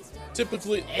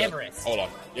 Typically... Everest. Hold on.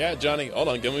 Yeah, Johnny, hold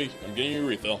on. I'm getting you a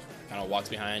refill. Kind of walks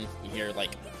behind. You hear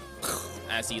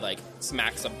as he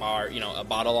smacks a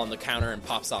bottle on the counter and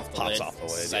pops off the lid.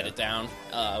 Set it down.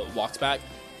 Walks back.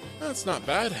 That's not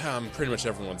bad. I'm pretty much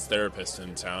everyone's therapist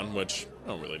in town, which I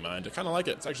don't really mind. I kind of like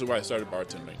it. It's actually why I started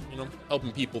bartending.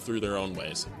 Helping people through their own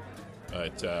ways.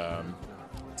 But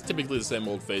it's typically the same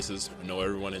old faces. I know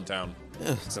everyone in town.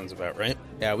 Yeah, sounds about right.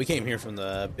 Yeah, we came here from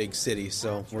the big city,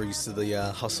 so we're used to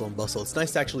the hustle and bustle. It's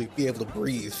nice to actually be able to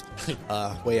breathe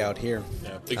way out here.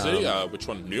 Yeah, big city? Which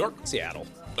one? New York? Seattle.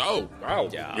 Oh, wow.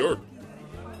 Yeah. You're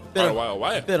quite a while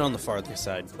away. A bit on the farther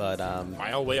side, but...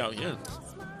 Mile way out here.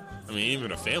 I mean,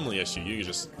 even a family issue, you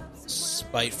just...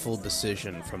 Spiteful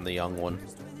decision from the young one.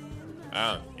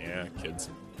 Yeah, kids.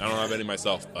 I don't have any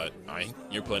myself, but I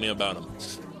hear plenty about them.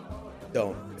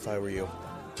 Don't, if I were you.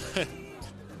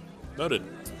 Noted.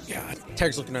 Yeah,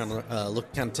 Tiger's looking around,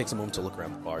 kind of takes a moment to look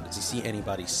around the bar. Does he see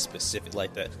anybody specific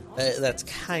like that? That's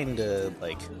kind of,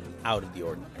 out of the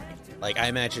ordinary. I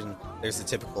imagine there's the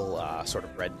typical sort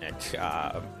of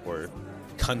redneck or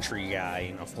country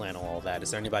guy, flannel, all that.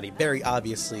 Is there anybody very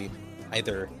obviously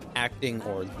either acting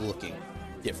or looking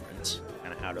different,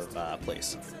 kind of out of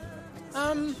place?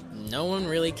 No one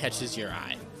really catches your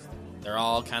eye. They're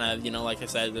all kind of, like I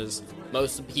said,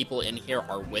 most of the people in here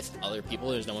are with other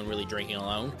people. There's no one really drinking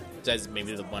alone. Besides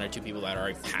maybe the 1 or 2 people that are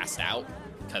already passed out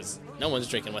because no one's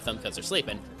drinking with them because they're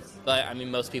sleeping. But, I mean,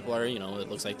 most people are, it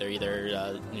looks like they're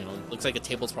either, looks like a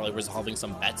table's probably resolving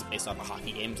some bets based off the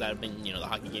hockey games that have been, the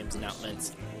hockey games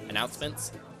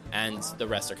announcements. And the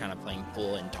rest are kind of playing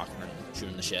pool and talking and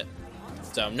shooting the shit.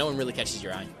 So no one really catches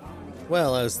your eye.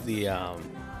 Well, as the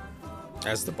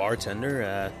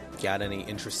bartender, got any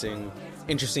interesting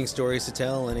stories to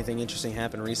tell? Anything interesting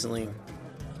happened recently?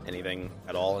 Anything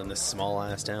at all in this small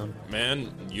ass town?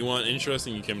 Man, you want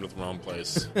interesting, you came to the wrong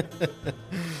place.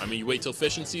 I mean, you wait till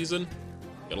fishing season,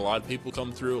 get a lot of people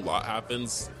come through, a lot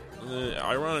happens.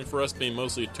 Ironic for us being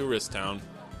mostly a tourist town,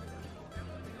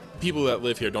 people that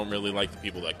live here don't really like the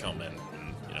people that come in.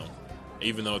 And,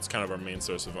 even though it's kind of our main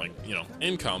source of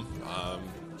income,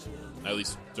 at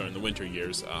least during the winter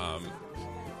years,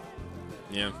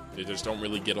 they just don't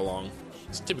really get along.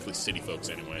 It's typically city folks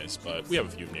anyways, but we have a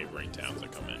few neighboring towns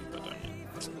that come in. But I mean,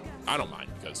 I don't mind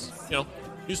because,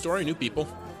 new story, new people.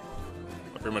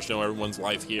 I pretty much know everyone's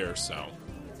life here, so.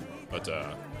 But,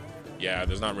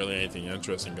 there's not really anything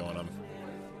interesting going on.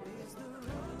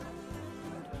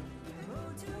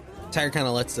 Tiger kind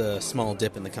of lets a small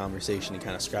dip in the conversation. He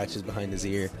kind of scratches behind his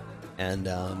ear. And,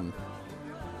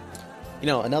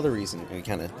 another reason, and he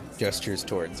kind of gestures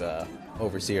towards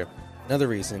Overseer. Another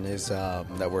reason is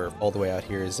that we're all the way out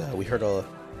here is we heard a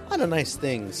lot of nice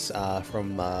things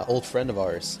from an old friend of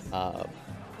ours,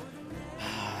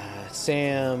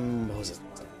 Sam. What was it?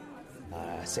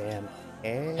 Sam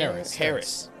Harris.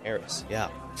 Harris. Yeah,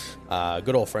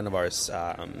 good old friend of ours.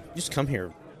 Used to come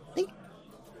here.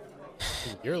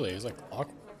 Yearly, it was like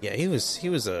clockwork. Yeah, he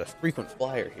was a frequent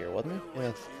flyer here, wasn't he?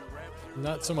 Yeah.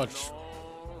 Not so much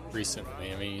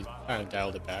recently. I mean, he kind of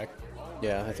dialed it back.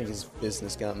 Yeah, I think his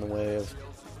business got in the way of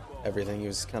everything. He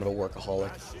was kind of a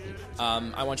workaholic.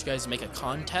 I want you guys to make a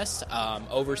contest.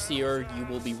 Overseer, you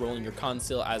will be rolling your con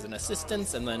skill as an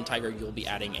assistance, and then Tiger, you'll be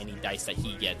adding any dice that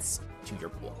he gets to your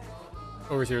pool.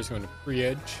 Overseer is going to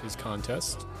pre-edge his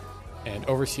contest, and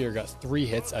Overseer got 3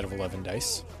 hits out of 11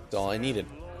 dice. That's all I needed.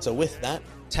 So with that,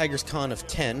 Tiger's con of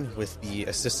 10 with the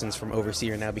assistance from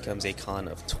Overseer now becomes a con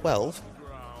of 12,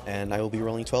 and I will be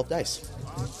rolling 12 dice.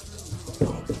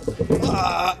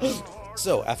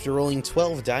 So, after rolling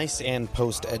 12 dice and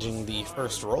post-edging the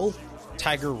first roll,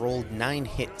 Tiger rolled 9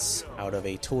 hits out of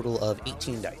a total of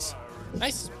 18 dice.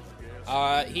 Nice.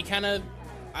 He kind of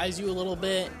eyes you a little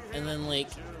bit, and then,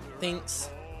 thinks.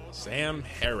 Sam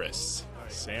Harris.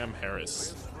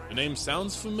 The name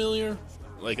sounds familiar,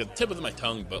 like a tip of my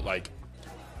tongue, but, I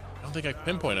don't think I can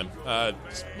pinpoint him.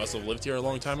 Must have lived here a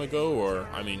long time ago, or,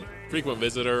 frequent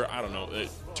visitor. I don't know.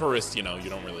 Tourist, you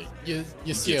don't really. You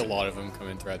see a lot of them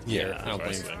coming throughout the year. I don't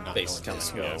blame you for not Face knowing.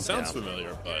 kind of Yeah, it sounds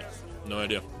familiar, but no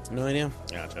idea. No idea?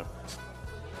 Gotcha.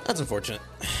 That's unfortunate.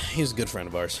 He was a good friend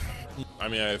of ours. I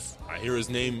mean, if I hear his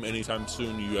name anytime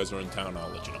soon, you guys are in town, I'll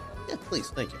let you know. Yeah, please.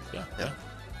 Thank you. Yeah. I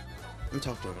haven't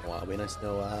talked to him in a while. It'd be nice to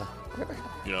know whatever happened.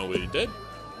 You know what he did?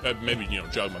 Maybe,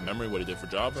 jog my memory, what he did for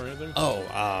job or anything? Oh,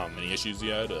 Any issues he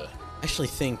had? I actually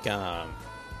think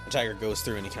Tiger goes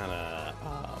through and he kind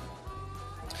of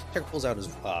Tiger pulls out his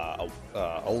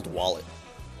old wallet.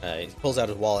 He pulls out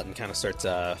his wallet and kind of starts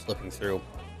flipping through,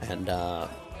 and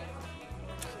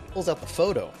pulls out the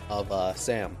photo of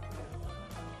Sam.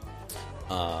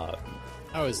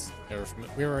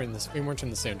 We weren't in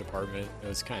the same department. It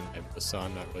was kind of so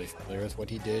I'm not really familiar with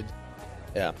what he did.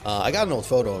 Yeah, I got an old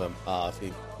photo of him. If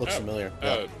he looks familiar.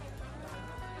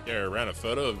 Yeah, ran a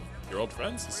photo of your old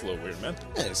friends? It's a little weird, man.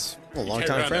 Yeah, he's a You long carry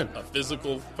time around friend. A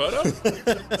physical photo?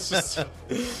 It's just,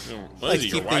 what Like is to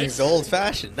it, your keep things wife? old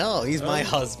fashioned. No, he's my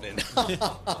husband.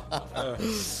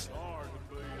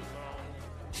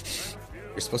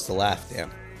 You're supposed to laugh,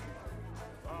 Dan.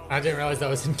 I didn't realize that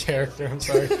was in character. I'm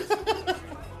sorry.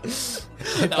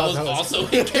 That was also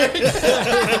in character.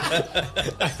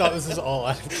 I thought this was all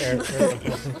out of character.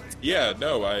 Yeah,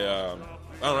 no, I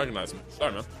don't recognize him.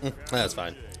 Sorry, man. That's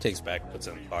fine. Takes it back, puts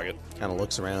it in the pocket. Kind of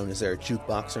looks around. Is there a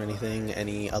jukebox or anything?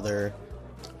 Any other?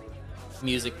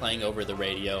 Music playing over the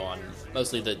radio on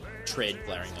mostly the trade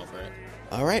blaring over it.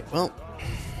 All right. Well,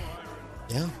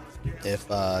 yeah. If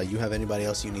you have anybody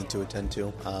else you need to attend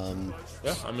to,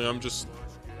 Yeah, I mean, I'm just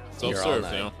You're all self-serve,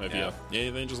 night. If Yeah. you need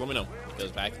anything, just let me know.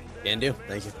 Goes back, can do.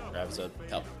 Thank you. grabs a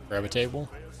cup. Grab a table.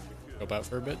 Go out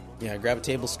for a bit. Yeah, grab a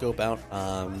table, scope out.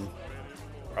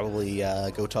 Probably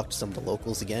go talk to some of the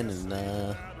locals again,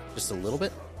 and just a little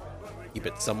bit. Keep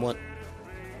it somewhat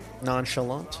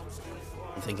nonchalant.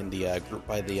 I'm thinking the group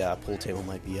by the pool table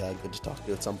might be good to talk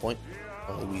to at some point.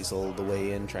 Probably weasel the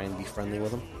way in, try and be friendly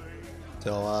with them.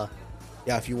 So,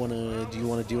 yeah, if you want to, do you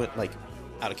want to do it,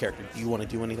 out of character, do you want to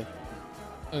do anything?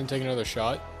 And take another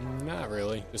shot? Not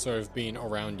really. Just sort of being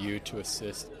around you to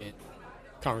assist in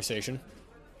conversation.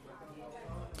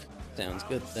 Sounds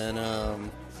good. Then,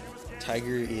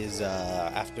 Tiger is,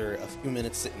 after a few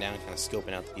minutes sitting down, kind of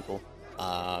scoping out the people,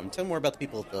 Tell me more about the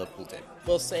people at the pool table.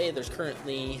 We'll say there's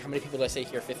currently, how many people did I say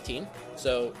here? 15.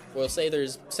 So we'll say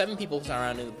there's 7 people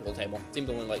surrounding the pool table. Seems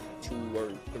only like 2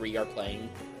 or 3 are playing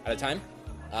at a time.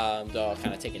 They're all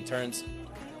kind of taking turns.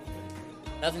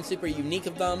 Nothing super unique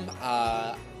of them.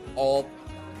 All,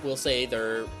 we'll say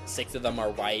 6 of them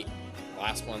are white.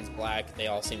 Last one's black. They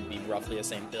all seem to be roughly the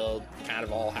same build. Kind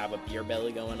of all have a beer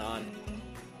belly going on.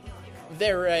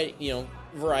 They're,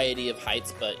 variety of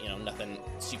heights, but, nothing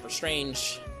super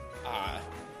strange.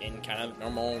 In kind of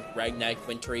normal ragneck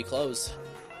wintry clothes.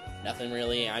 Nothing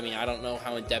really, I don't know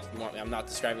how in depth you want me. I'm not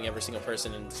describing every single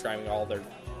person and describing all their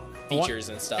features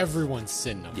and stuff. Everyone's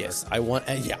sin number. Yes, I want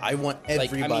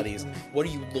everybody's. What are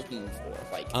you looking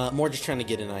for? More just trying to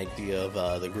get an idea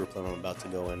of the group that I'm about to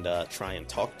go and try and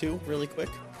talk to really quick.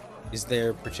 Is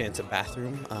there perchance a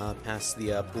bathroom past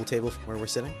the pool table from where we're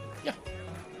sitting? Yeah.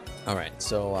 All right,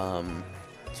 so I'm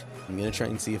gonna try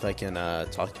and see if I can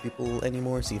talk to people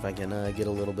anymore. See if I can get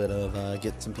a little bit of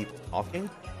get some people talking.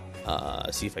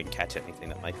 See if I can catch anything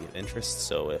that might be of interest.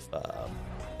 So if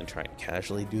and try and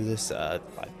casually do this by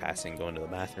passing, going to the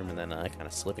bathroom, and then kind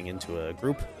of slipping into a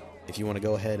group. If you want to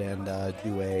go ahead and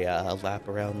do a lap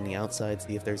around the outside,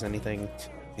 see if there's anything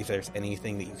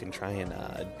that you can try and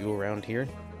do around here.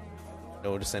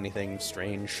 Notice anything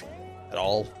strange at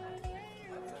all,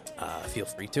 feel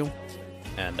free to.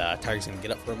 And Tiger's going to get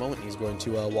up for a moment, and he's going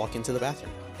to walk into the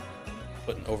bathroom.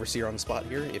 Put an overseer on the spot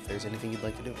here if there's anything you'd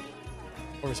like to do.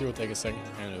 Overseer will take a second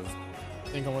to kind of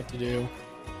think on what to do.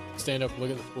 Stand up, look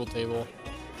at the pool table.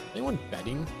 Anyone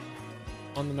betting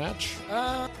on the match?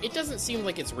 It doesn't seem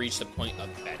like it's reached the point of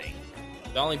betting.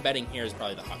 The only betting here is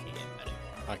probably the hockey game betting.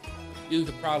 Okay. You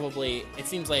could probably, it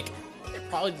seems like there's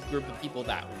probably a group of people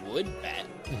that would bet,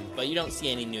 but you don't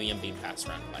see any New Year being passed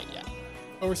around quite yet.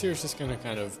 Overseer's just going to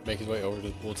kind of make his way over to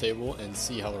the pool table and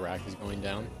see how the rack is going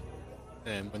down.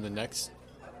 And when the next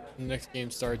game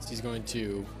starts, he's going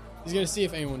to see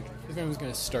if anyone's going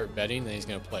to start betting, then he's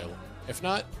going to play along. If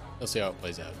not, he'll see how it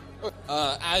plays out.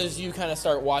 As you kind of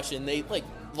start watching, they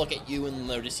look at you and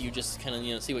notice you, just kind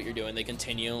of see what you're doing. They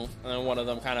continue, and then one of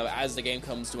them kind of, as the game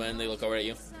comes to an end, they look over at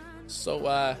you.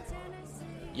 So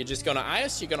you're just gonna eye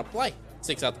us? You're gonna play?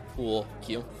 Sticks out the pool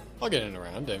cue. I'll get in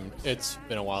around, and it's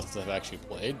been a while since I've actually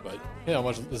played, but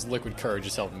much this liquid courage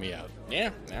is helping me out. Yeah,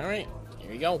 all right.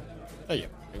 Here you go. Thank you.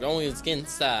 You're going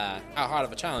against how hard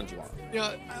of a challenge you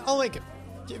want. I'll make it.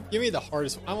 Give me the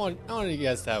hardest. I want you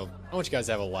guys to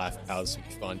have a laugh. How this will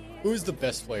be fun. Who's the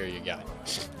best player you got?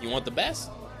 You want the best?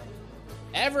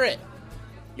 Everett,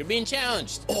 you're being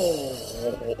challenged.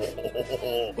 Oh,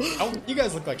 you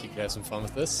guys look like you could have some fun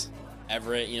with this.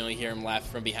 Everett, you hear him laugh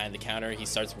from behind the counter. He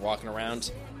starts walking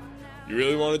around. You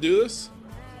really want to do this?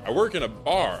 I work in a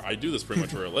bar. I do this pretty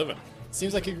much for a living.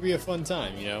 Seems like it could be a fun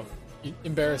time, You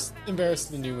embarrass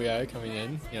the new guy coming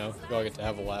in, we all get to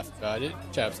have a laugh about it,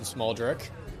 chat some small drink.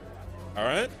 All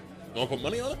right. You want to put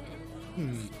money on it?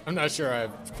 I'm not sure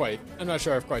I've quite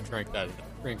drank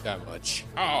that much.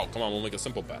 Oh, come on. We'll make a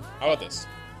simple bet. How about this?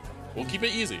 We'll keep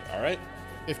it easy, all right?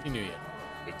 50 New Yen.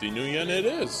 50 New Yen it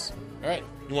is. All right.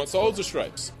 You want solids or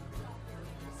stripes?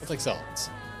 I'll take solids.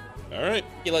 All right.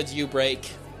 He lets you break,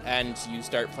 and you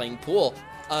start playing pool.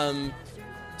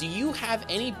 Do you have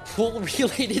any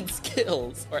pool-related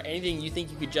skills or anything you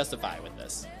think you could justify with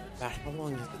this? About how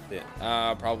long has it been?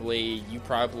 Probably,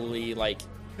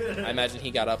 I imagine he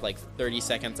got up 30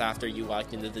 seconds after you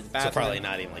walked into the bathroom. So probably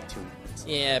not even 2 minutes.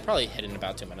 Yeah, probably hit in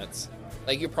about 2 minutes.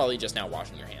 You're probably just now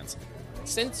washing your hands.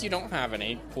 Since you don't have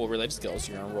any pool-related skills,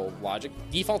 you're gonna roll logic,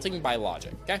 defaulting by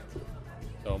logic, okay?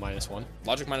 So -1.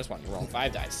 Logic -1, you're rolling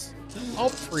 5 dice. I'll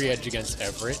pre-edge against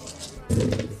Everett.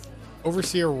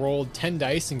 Overseer rolled 10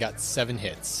 dice and got 7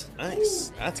 hits.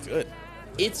 Nice. That's good.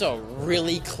 It's a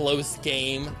really close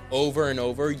game over and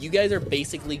over. You guys are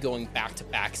basically going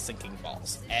back-to-back sinking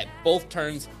balls. At both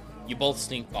turns, you both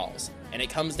sink balls. And it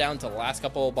comes down to the last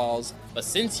couple of balls. But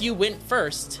since you went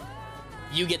first,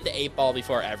 you get the 8 ball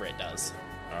before Everett does.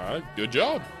 All right. Good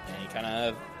job. And he kind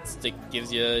of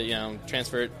gives you,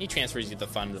 he transfers you the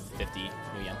fund of 50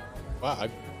 New Yen. Wow.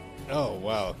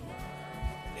 Wow.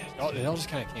 It all just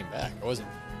kind of came back. I wasn't.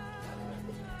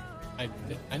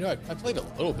 I know I played a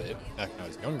little bit back when I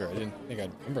was younger. I didn't think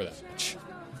I'd remember that much.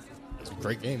 It was a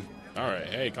great game. All right.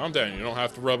 Hey, calm down. You don't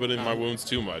have to rub it in my wounds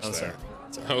too much there.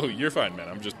 Sorry. Oh, you're fine, man.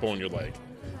 I'm just pulling your leg.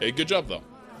 Hey, good job, though.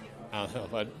 I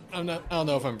don't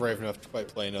know if I'm brave enough to quite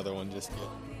play another one just yet.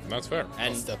 That's fair.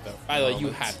 And step out by the way, for a you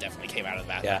moment. have definitely came out of the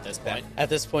bathroom at this point. At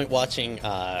this point, watching,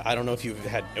 I don't know if you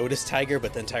had noticed Tiger,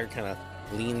 but then Tiger kind of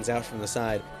leans out from the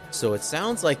side. So it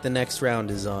sounds like the next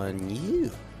round is on you,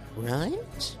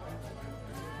 right?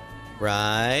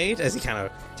 Right? As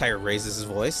Tiger raises his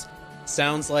voice.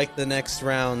 Sounds like the next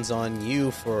round's on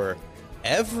you for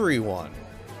everyone,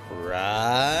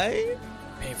 right?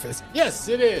 Pay for this. Yes,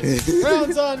 it is.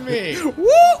 Rounds on me.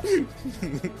 Woo!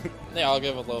 They all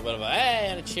give a little bit of a hey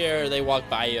and a cheer. They walk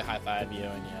by you, high five you,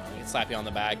 and they slap you on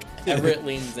the back. Everett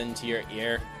leans into your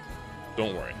ear.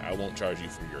 Don't worry, I won't charge you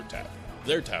for your tap.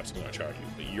 Their tap's going to charge you,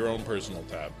 but your own personal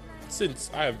tap,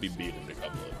 since I have been beaten a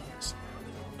couple of years.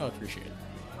 I appreciate it.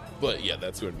 But yeah,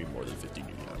 that's going to be more than 50 New.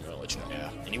 I'm going to let you know. Yeah.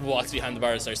 And he walks behind the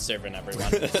bar and starts serving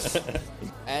everyone.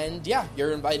 And yeah,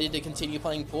 you're invited to continue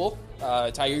playing pool.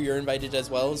 Tiger, you're invited as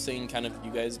well, so you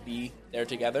guys be there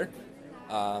together.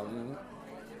 Do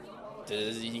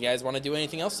you guys want to do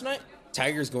anything else tonight?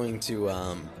 Tiger's going to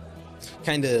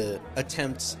kind of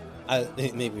attempt.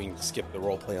 Maybe we can skip the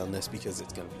role play on this because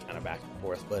it's going to be kind of back and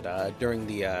forth. But during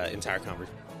the entire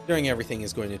conversation, during everything,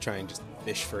 is going to try and just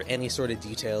fish for any sort of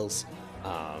details.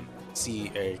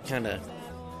 Kind of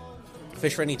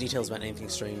fish for any details about anything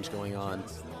strange going on.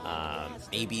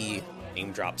 Maybe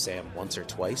name drop Sam once or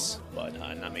twice, but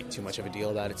not make too much of a deal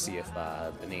about it. See if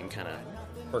the name kind of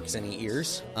perks any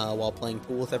ears while playing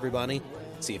pool with everybody.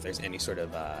 See if there's any sort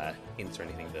of hints or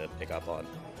anything to pick up on.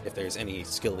 If there's any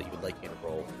skill that you would like me to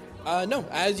roll. No.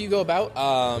 As you go about,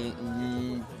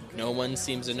 no one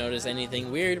seems to notice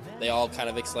anything weird. They all kind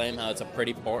of exclaim how it's a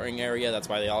pretty boring area. That's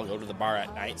why they all go to the bar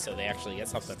at night, so they actually get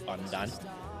something fun done.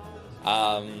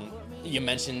 You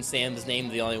mentioned Sam's name.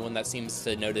 The only one that seems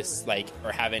to notice,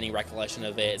 or have any recollection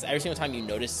of it is every single time you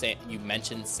notice you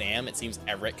mention Sam, it seems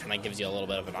Everett kind of gives you a little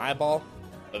bit of an eyeball.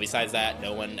 But besides that,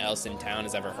 no one else in town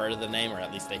has ever heard of the name, or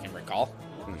at least they can recall.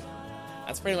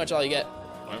 That's pretty much all you get.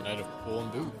 One night of pool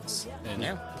and booze. And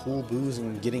Yeah. Pool, booze,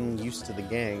 and getting used to the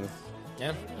gang.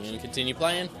 Yeah, you can continue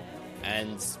playing,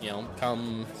 and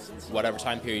come whatever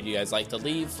time period you guys like to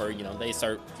leave, or they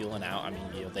start fueling out. I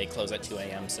mean, they close at 2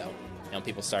 a.m., so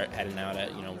people start heading out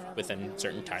at within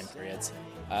certain time periods.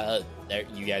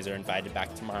 You guys are invited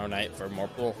back tomorrow night for more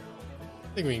pool.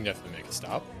 I think we can definitely make a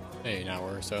stop. Maybe an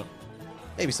hour or so.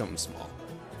 Maybe something small.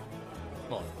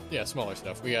 Smaller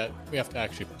stuff. We have to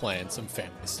actually plan some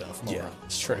family stuff. Yeah,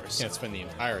 trips. Can't spend the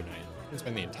entire night. We can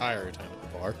spend the entire time at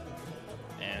the bar.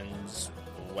 And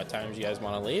what time do you guys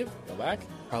want to leave? Go back?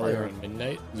 Probably around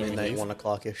midnight. Midnight, 1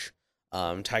 o'clock-ish.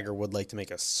 Tiger would like to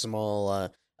make a small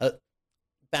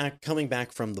coming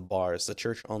back from the bar. Is the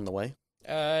church on the way?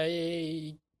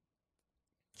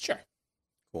 Sure.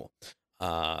 Cool.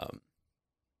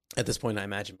 At this point, I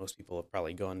imagine most people have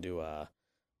probably gone to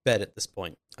bed at this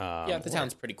point. Yeah, the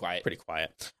town's pretty quiet. Pretty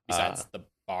quiet. Besides the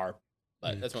bar,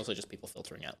 but that's mostly just people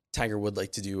filtering out. Tiger would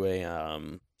like to do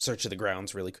a search of the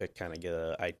grounds really quick, kind of get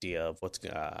an idea of what's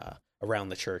around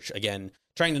the church. Again,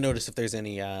 trying to notice if there's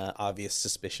any obvious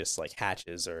suspicious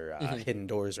hatches or hidden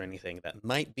doors or anything that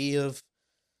might be of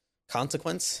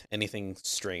consequence. Anything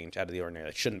strange out of the ordinary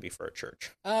that shouldn't be for a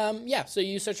church. Yeah, so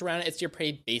you search around it. It's your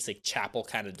pretty basic chapel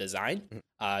kind of design.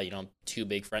 2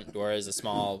 big front doors, a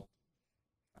small,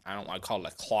 I don't want to call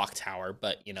it a clock tower,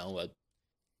 but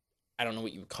I don't know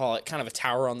what you would call it, kind of a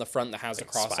tower on the front that has a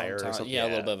cross spire on or top. something, Yeah, a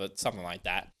little bit of something like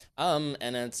that. And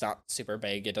then it's not super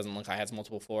big. It doesn't look like it has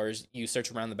multiple floors. You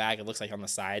search around the back. It looks like on the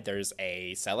side there's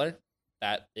a cellar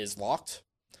that is locked.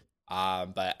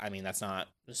 But I mean, that's not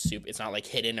super. It's not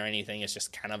hidden or anything. It's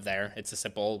just kind of there. It's a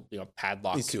simple,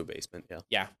 padlock. Leads to a basement. Yeah.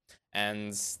 Yeah,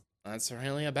 and that's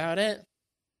really about it.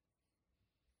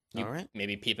 All right.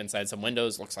 Maybe peep inside some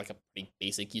windows. Looks like a pretty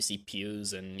basic. You see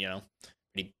pews and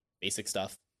pretty basic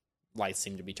stuff. Lights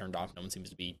seem to be turned off. No one seems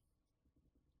to be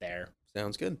there.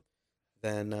 Sounds good.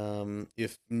 Then,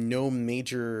 if no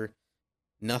major,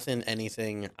 nothing,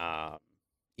 anything,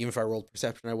 even if I rolled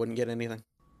perception, I wouldn't get anything.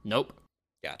 Nope.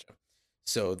 Gotcha.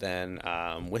 So then,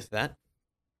 with that,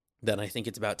 then I think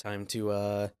it's about time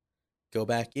to go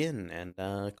back in and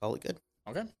call it good.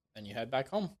 Okay. And you head back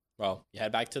home. Well, you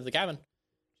head back to the cabin.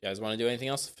 You guys want to do anything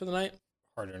else for the night?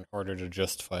 Harder and harder to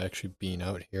justify actually being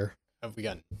out here. Have we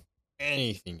gotten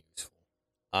anything useful?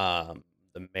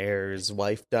 The mayor's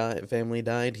wife family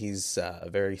died. He's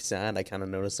very sad. I kind of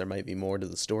noticed there might be more to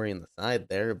the story in the side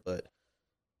there, but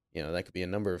that could be a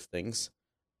number of things.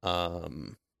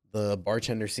 The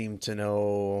bartender seemed to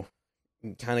know,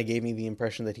 kind of gave me the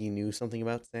impression that he knew something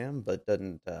about Sam, but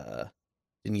didn't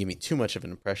give me too much of an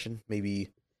impression.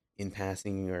 Maybe in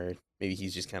passing, or maybe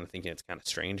he's just kind of thinking it's kind of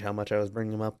strange how much I was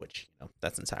bringing him up, which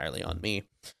that's entirely on me.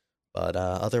 But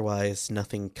otherwise,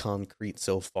 nothing concrete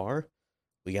so far.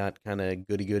 We got kind of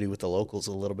goody-goody with the locals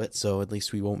a little bit, so at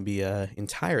least we won't be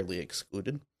entirely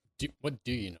excluded. What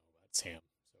do you know about Sam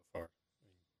so far?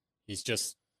 He's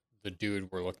just the dude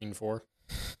we're looking for.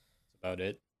 That's about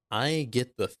it. I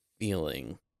get the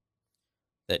feeling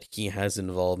that he has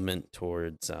involvement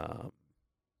towards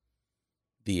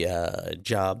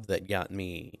job that got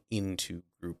me into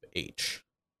Group H.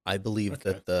 I believe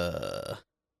Okay. that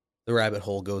the rabbit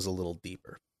hole goes a little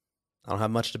deeper. I don't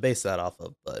have much to base that off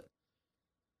of, but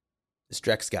this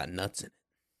Drex got nuts in it.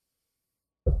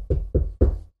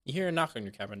 You hear a knock on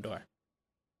your cabin door.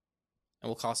 And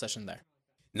we'll call session there.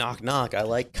 Knock, knock. I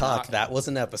like cock. Knock. That was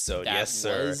an episode. That Yes,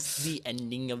 sir. was the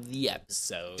ending of the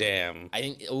episode. Damn. I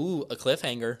think, a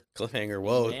cliffhanger. Cliffhanger.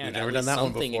 Whoa. Man, We've at never least done that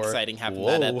one something before. exciting happened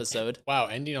Whoa. that episode. Wow,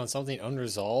 ending on something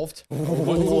unresolved.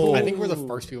 Whoa. I think we're the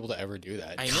first people to ever do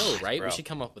that. I know, right? bro. We should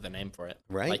come up with a name for it.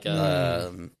 Right? Like a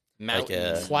mountain. like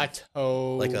a-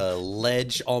 Plateau. like a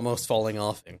ledge almost falling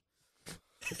off thing.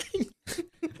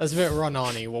 That's a bit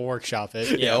run-on-y. We'll workshop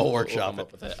it. Yeah, we'll we'll workshop come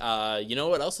up with it. You know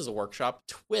what else is a workshop?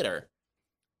 Twitter.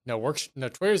 No,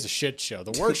 Twitter's a shit show.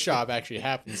 The workshop actually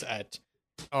happens at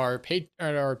our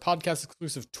podcast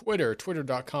exclusive Twitter,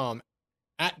 twitter.com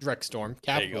 @Drexstorm,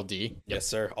 capital go. D. Yes,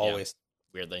 sir. Always.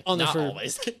 Weirdly. On the Not Twitter-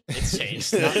 always. It's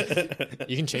changed.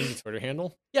 You can change the Twitter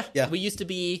handle. Yeah. We used to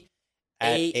be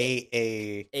At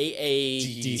AADCS.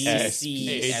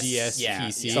 Yeah.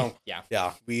 AADSPC. So- Yeah.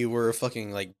 Yeah, we were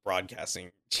fucking like broadcasting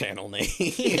channel name.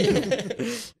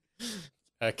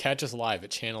 Catch us live at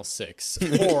Channel 6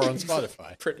 or on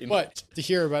Spotify. Pretty But to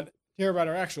hear about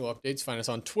our actual updates, find us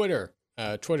on Twitter.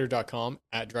 Twitter.com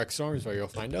 @Drexstorm is where you'll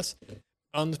find us.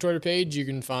 On the Twitter page, you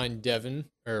can find Devin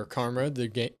or Karma, the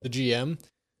GM,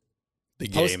 The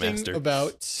game posting master.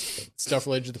 about stuff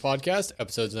related to the podcast,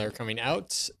 episodes that are coming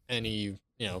out, any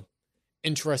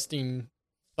interesting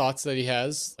thoughts that he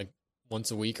has, like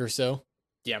once a week or so.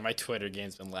 Yeah, my Twitter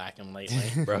game's been lacking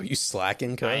lately. Bro, you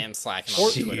slacking, cuz? I am slacking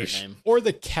on the Twitter Sheesh. name. Or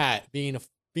the cat being a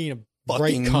right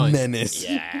Fucking cunt. menace.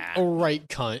 Yeah. A right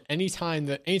cunt.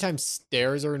 Anytime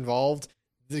stairs are involved,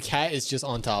 the cat is just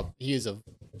on top. He is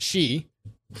she.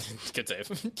 Good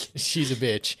save. She's a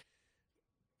bitch.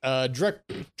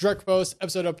 Direct posts,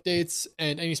 episode updates,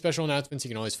 and any special announcements you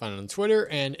can always find on Twitter.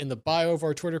 And in the bio of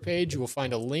our Twitter page, you will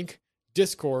find a link.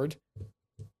 Discord.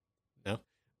 No.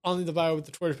 On the bio of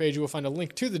the Twitter page, you will find a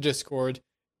link to the Discord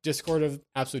of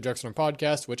Absolute Drexstorm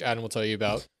Podcast, which Adam will tell you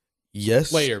about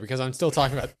Yes. later because I'm still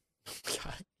talking about.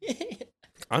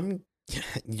 I'm.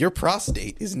 Your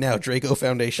prostate is now Draco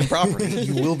Foundation property.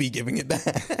 You will be giving it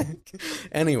back.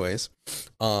 Anyways,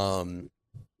 you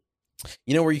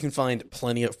know where you can find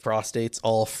plenty of prostates,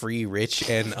 all free, rich,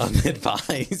 and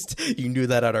unadvised? You can do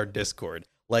that at our Discord.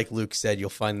 Like Luke said, you'll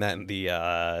find that in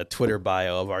the Twitter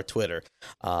bio of our Twitter.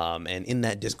 And in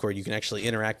that Discord, you can actually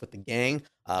interact with the gang.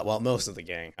 Well, most of the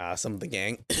gang. Some of the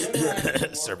gang.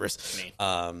 Cerberus. Me.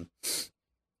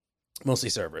 Mostly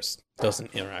Cerberus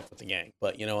doesn't interact with the gang.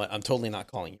 But you know what? I'm totally not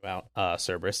calling you out,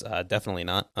 Cerberus. Definitely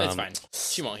not. That's fine.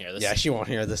 She won't hear this. Yeah, she won't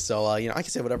hear this. So, I can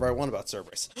say whatever I want about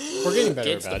Cerberus. We're getting better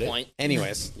Gets about the it. point.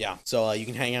 Anyways, yeah. So you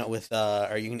can hang out with,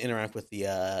 or you can interact with the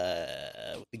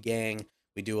gang.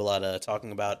 We do a lot of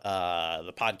talking about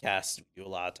the podcast. We do a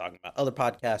lot of talking about other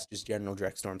podcasts, just general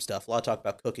Drexstorm stuff. A lot of talk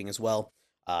about cooking as well.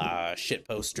 Shit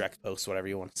posts, Drex posts, whatever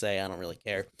you want to say. I don't really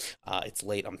care. It's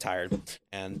late. I'm tired.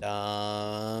 And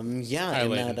yeah.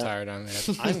 I'm tired on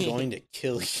that. I'm going to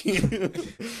kill you.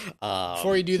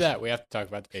 Before you do that, we have to talk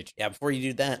about the page. Yeah, before you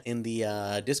do that, in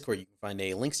the Discord, you can find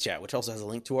a links chat, which also has a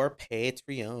link to our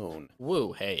Patreon.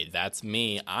 Woo, hey, that's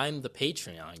me. I'm the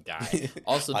Patreon guy.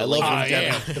 Also, the I link love I when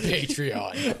Devin- am the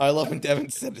Patreon. I love when Devin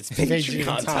said it's Patreon, Patreon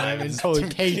time time. and It's totally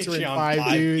Patreon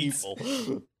five dudes.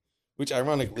 people. Which,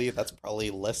 ironically, that's probably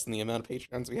less than the amount of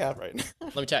Patreons we have right now.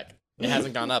 Let me check. It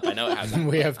hasn't gone up. I know it hasn't.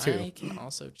 We have but two. I can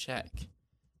also check.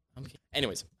 Okay.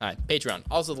 Anyways, all right, Patreon.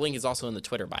 Also, the link is also in the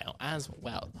Twitter bio as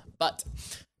well. But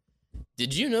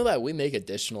did you know that we make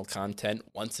additional content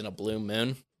once in a blue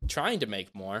moon? Trying to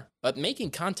make more, but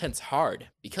making content's hard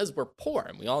because we're poor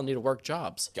and we all need to work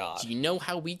jobs. God. Do you know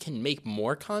how we can make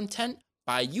more content?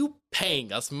 By you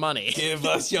paying us money. Give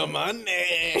us your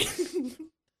money.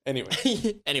 Anyway.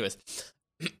 Anyways,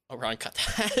 oh, Ron, cut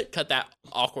that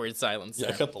awkward silence. Yeah,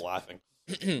 there. cut the laughing.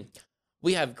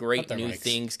 We have great Cut their new mics.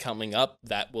 things coming up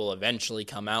that will eventually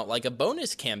come out, like a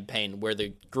bonus campaign where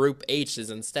the Group H is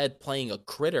instead playing a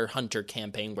critter hunter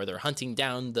campaign where they're hunting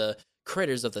down the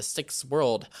critters of the sixth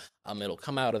world. It'll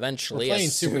come out eventually. We're playing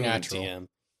as- Supernatural. TM.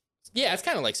 yeah, it's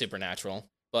kind of like Supernatural,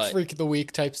 but Freak of the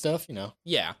week type stuff,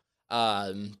 yeah.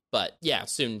 But yeah,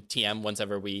 soon TM once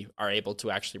ever we are able to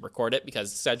actually record it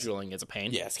because scheduling is a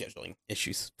pain. Yeah, scheduling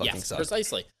issues fucking Yes, suck.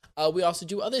 precisely. We also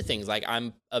do other things, like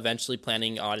I'm eventually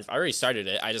planning on, I already started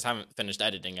it, I just haven't finished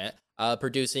editing it,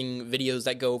 producing videos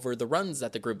that go over the runs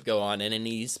that the group go on and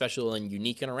any special and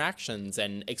unique interactions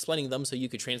and explaining them so you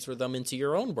could transfer them into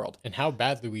your own world. And how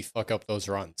badly we fuck up those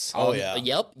runs. Oh, yeah.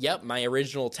 Yep. My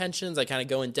original tensions, I kind of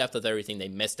go in depth with everything they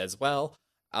missed as well.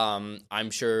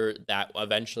 I'm sure that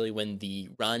eventually when the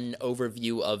run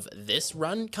overview of this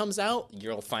run comes out,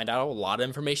 you'll find out a lot of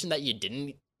information that you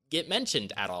didn't get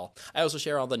mentioned at all. I also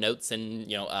share all the notes and,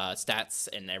 stats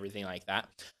and everything like that.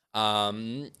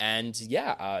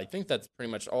 I think that's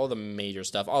pretty much all the major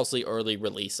stuff. Also, early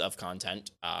release of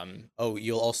content.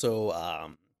 You'll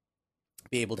also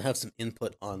be able to have some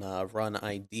input on run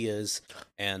ideas.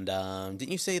 And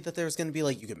didn't you say that there's going to be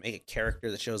you can make a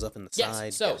character that shows up in the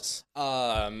side? So it's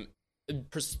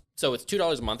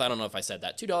 $2 a month. I don't know if I said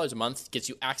that. $2 a month gets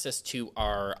you access to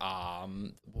our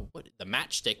the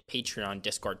Matchstick Patreon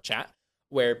Discord chat,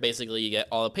 where basically you get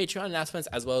all the Patreon announcements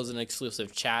as well as an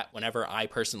exclusive chat. Whenever I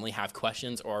personally have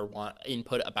questions or want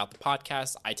input about the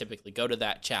podcast, I typically go to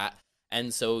that chat.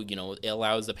 And so, it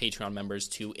allows the Patreon members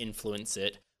to influence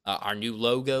it. Our new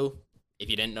logo, if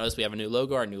you didn't notice, we have a new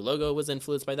logo. Our new logo was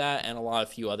influenced by that, and a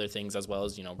few other things, as well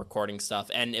as, recording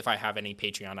stuff. And if I have any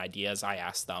Patreon ideas, I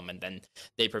ask them, and then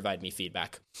they provide me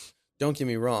feedback. Don't get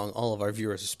me wrong, all of our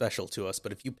viewers are special to us,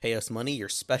 but if you pay us money, you're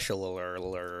special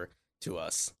to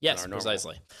us. Yes,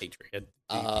 precisely. Patreon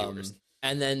viewers.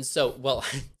 And then, so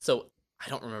I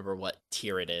don't remember what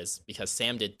tier it is, because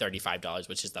Sam did $35,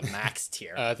 which is the max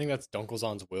tier. I think that's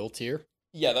Dunkelzahn's Will tier.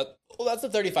 Yeah, that's the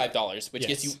 $35, which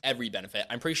gets you every benefit.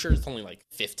 I'm pretty sure it's only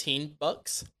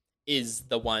 $15 is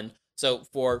the one. So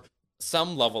for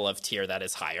some level of tier that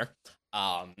is higher,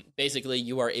 basically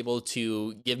you are able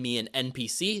to give me an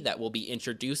NPC that will be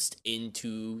introduced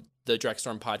into the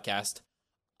Dreckstorm podcast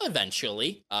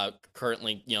eventually.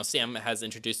 Currently, Sam has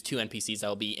introduced 2 NPCs that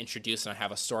will be introduced, and I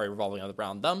have a story revolving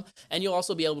around them. And you'll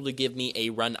also be able to give me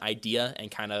a run idea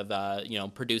and kind of,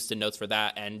 produce the notes for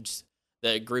that, and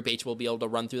the Group H will be able to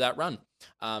run through that run.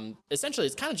 Essentially,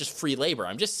 it's kind of just free labor.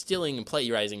 I'm just stealing and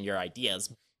plagiarizing your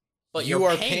ideas, but you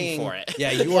are paying for it. Yeah,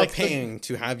 you are paying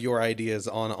to have your ideas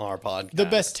on our podcast. The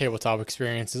best tabletop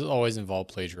experiences always involve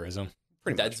plagiarism.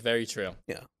 That's very true.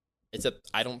 Yeah.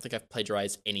 I don't think I've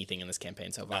plagiarized anything in this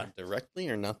campaign so far. Not directly,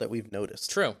 or not that we've noticed.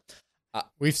 True.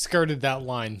 We've skirted that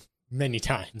line many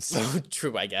times.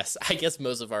 True, I guess. I guess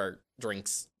most of our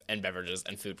drinks and beverages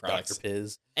and food products. Dr.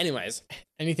 Piz. Anyways.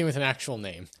 Anything with an actual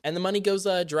name. And the money goes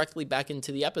directly back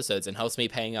into the episodes and helps me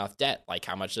paying off debt, like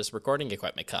how much this recording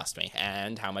equipment cost me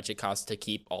and how much it costs to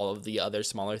keep all of the other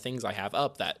smaller things I have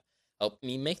up that help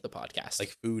me make the podcast.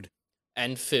 Like food.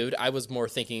 And food. I was more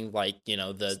thinking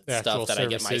the stuff that I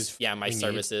get my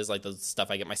services, like the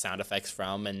stuff I get my sound effects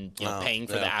from, and paying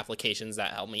for the applications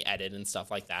that help me edit and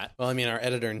stuff like that. Well, I mean, our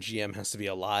editor and GM has to be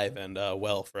alive and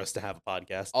well for us to have a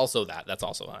podcast. Also that's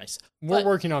also nice. We're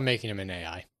working on making him an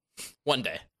AI. One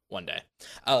day.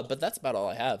 But that's about all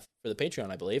I have for the Patreon,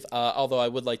 I believe. Although I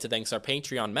would like to thank our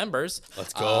Patreon members.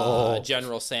 Let's go.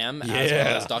 General Sam, as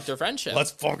well as Dr. Friendship.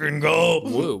 Let's fucking go.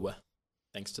 Woo.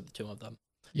 Thanks to the 2 of them.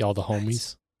 Y'all the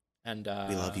homies. And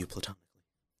we love you platonically.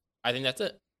 I think that's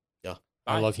it. Yeah.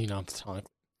 Bye. I love you non-platonically.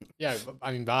 Yeah,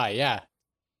 I mean, bye. Yeah.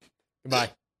 Goodbye.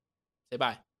 Say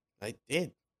bye. I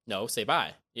did. No, say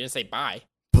bye. You didn't say bye.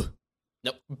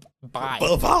 No, bye.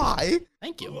 Bye.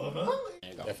 Thank you. Bye.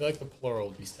 There you go. I feel like the plural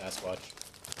would be Sasquatch.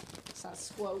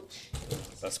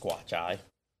 Sasquatch.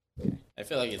 I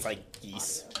feel like it's like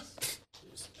geese.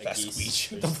 Geese.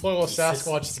 The plural of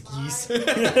Sasquatch is geese.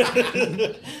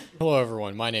 Hello,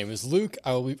 everyone. My name is Luke.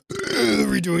 I will be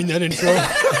redoing that intro.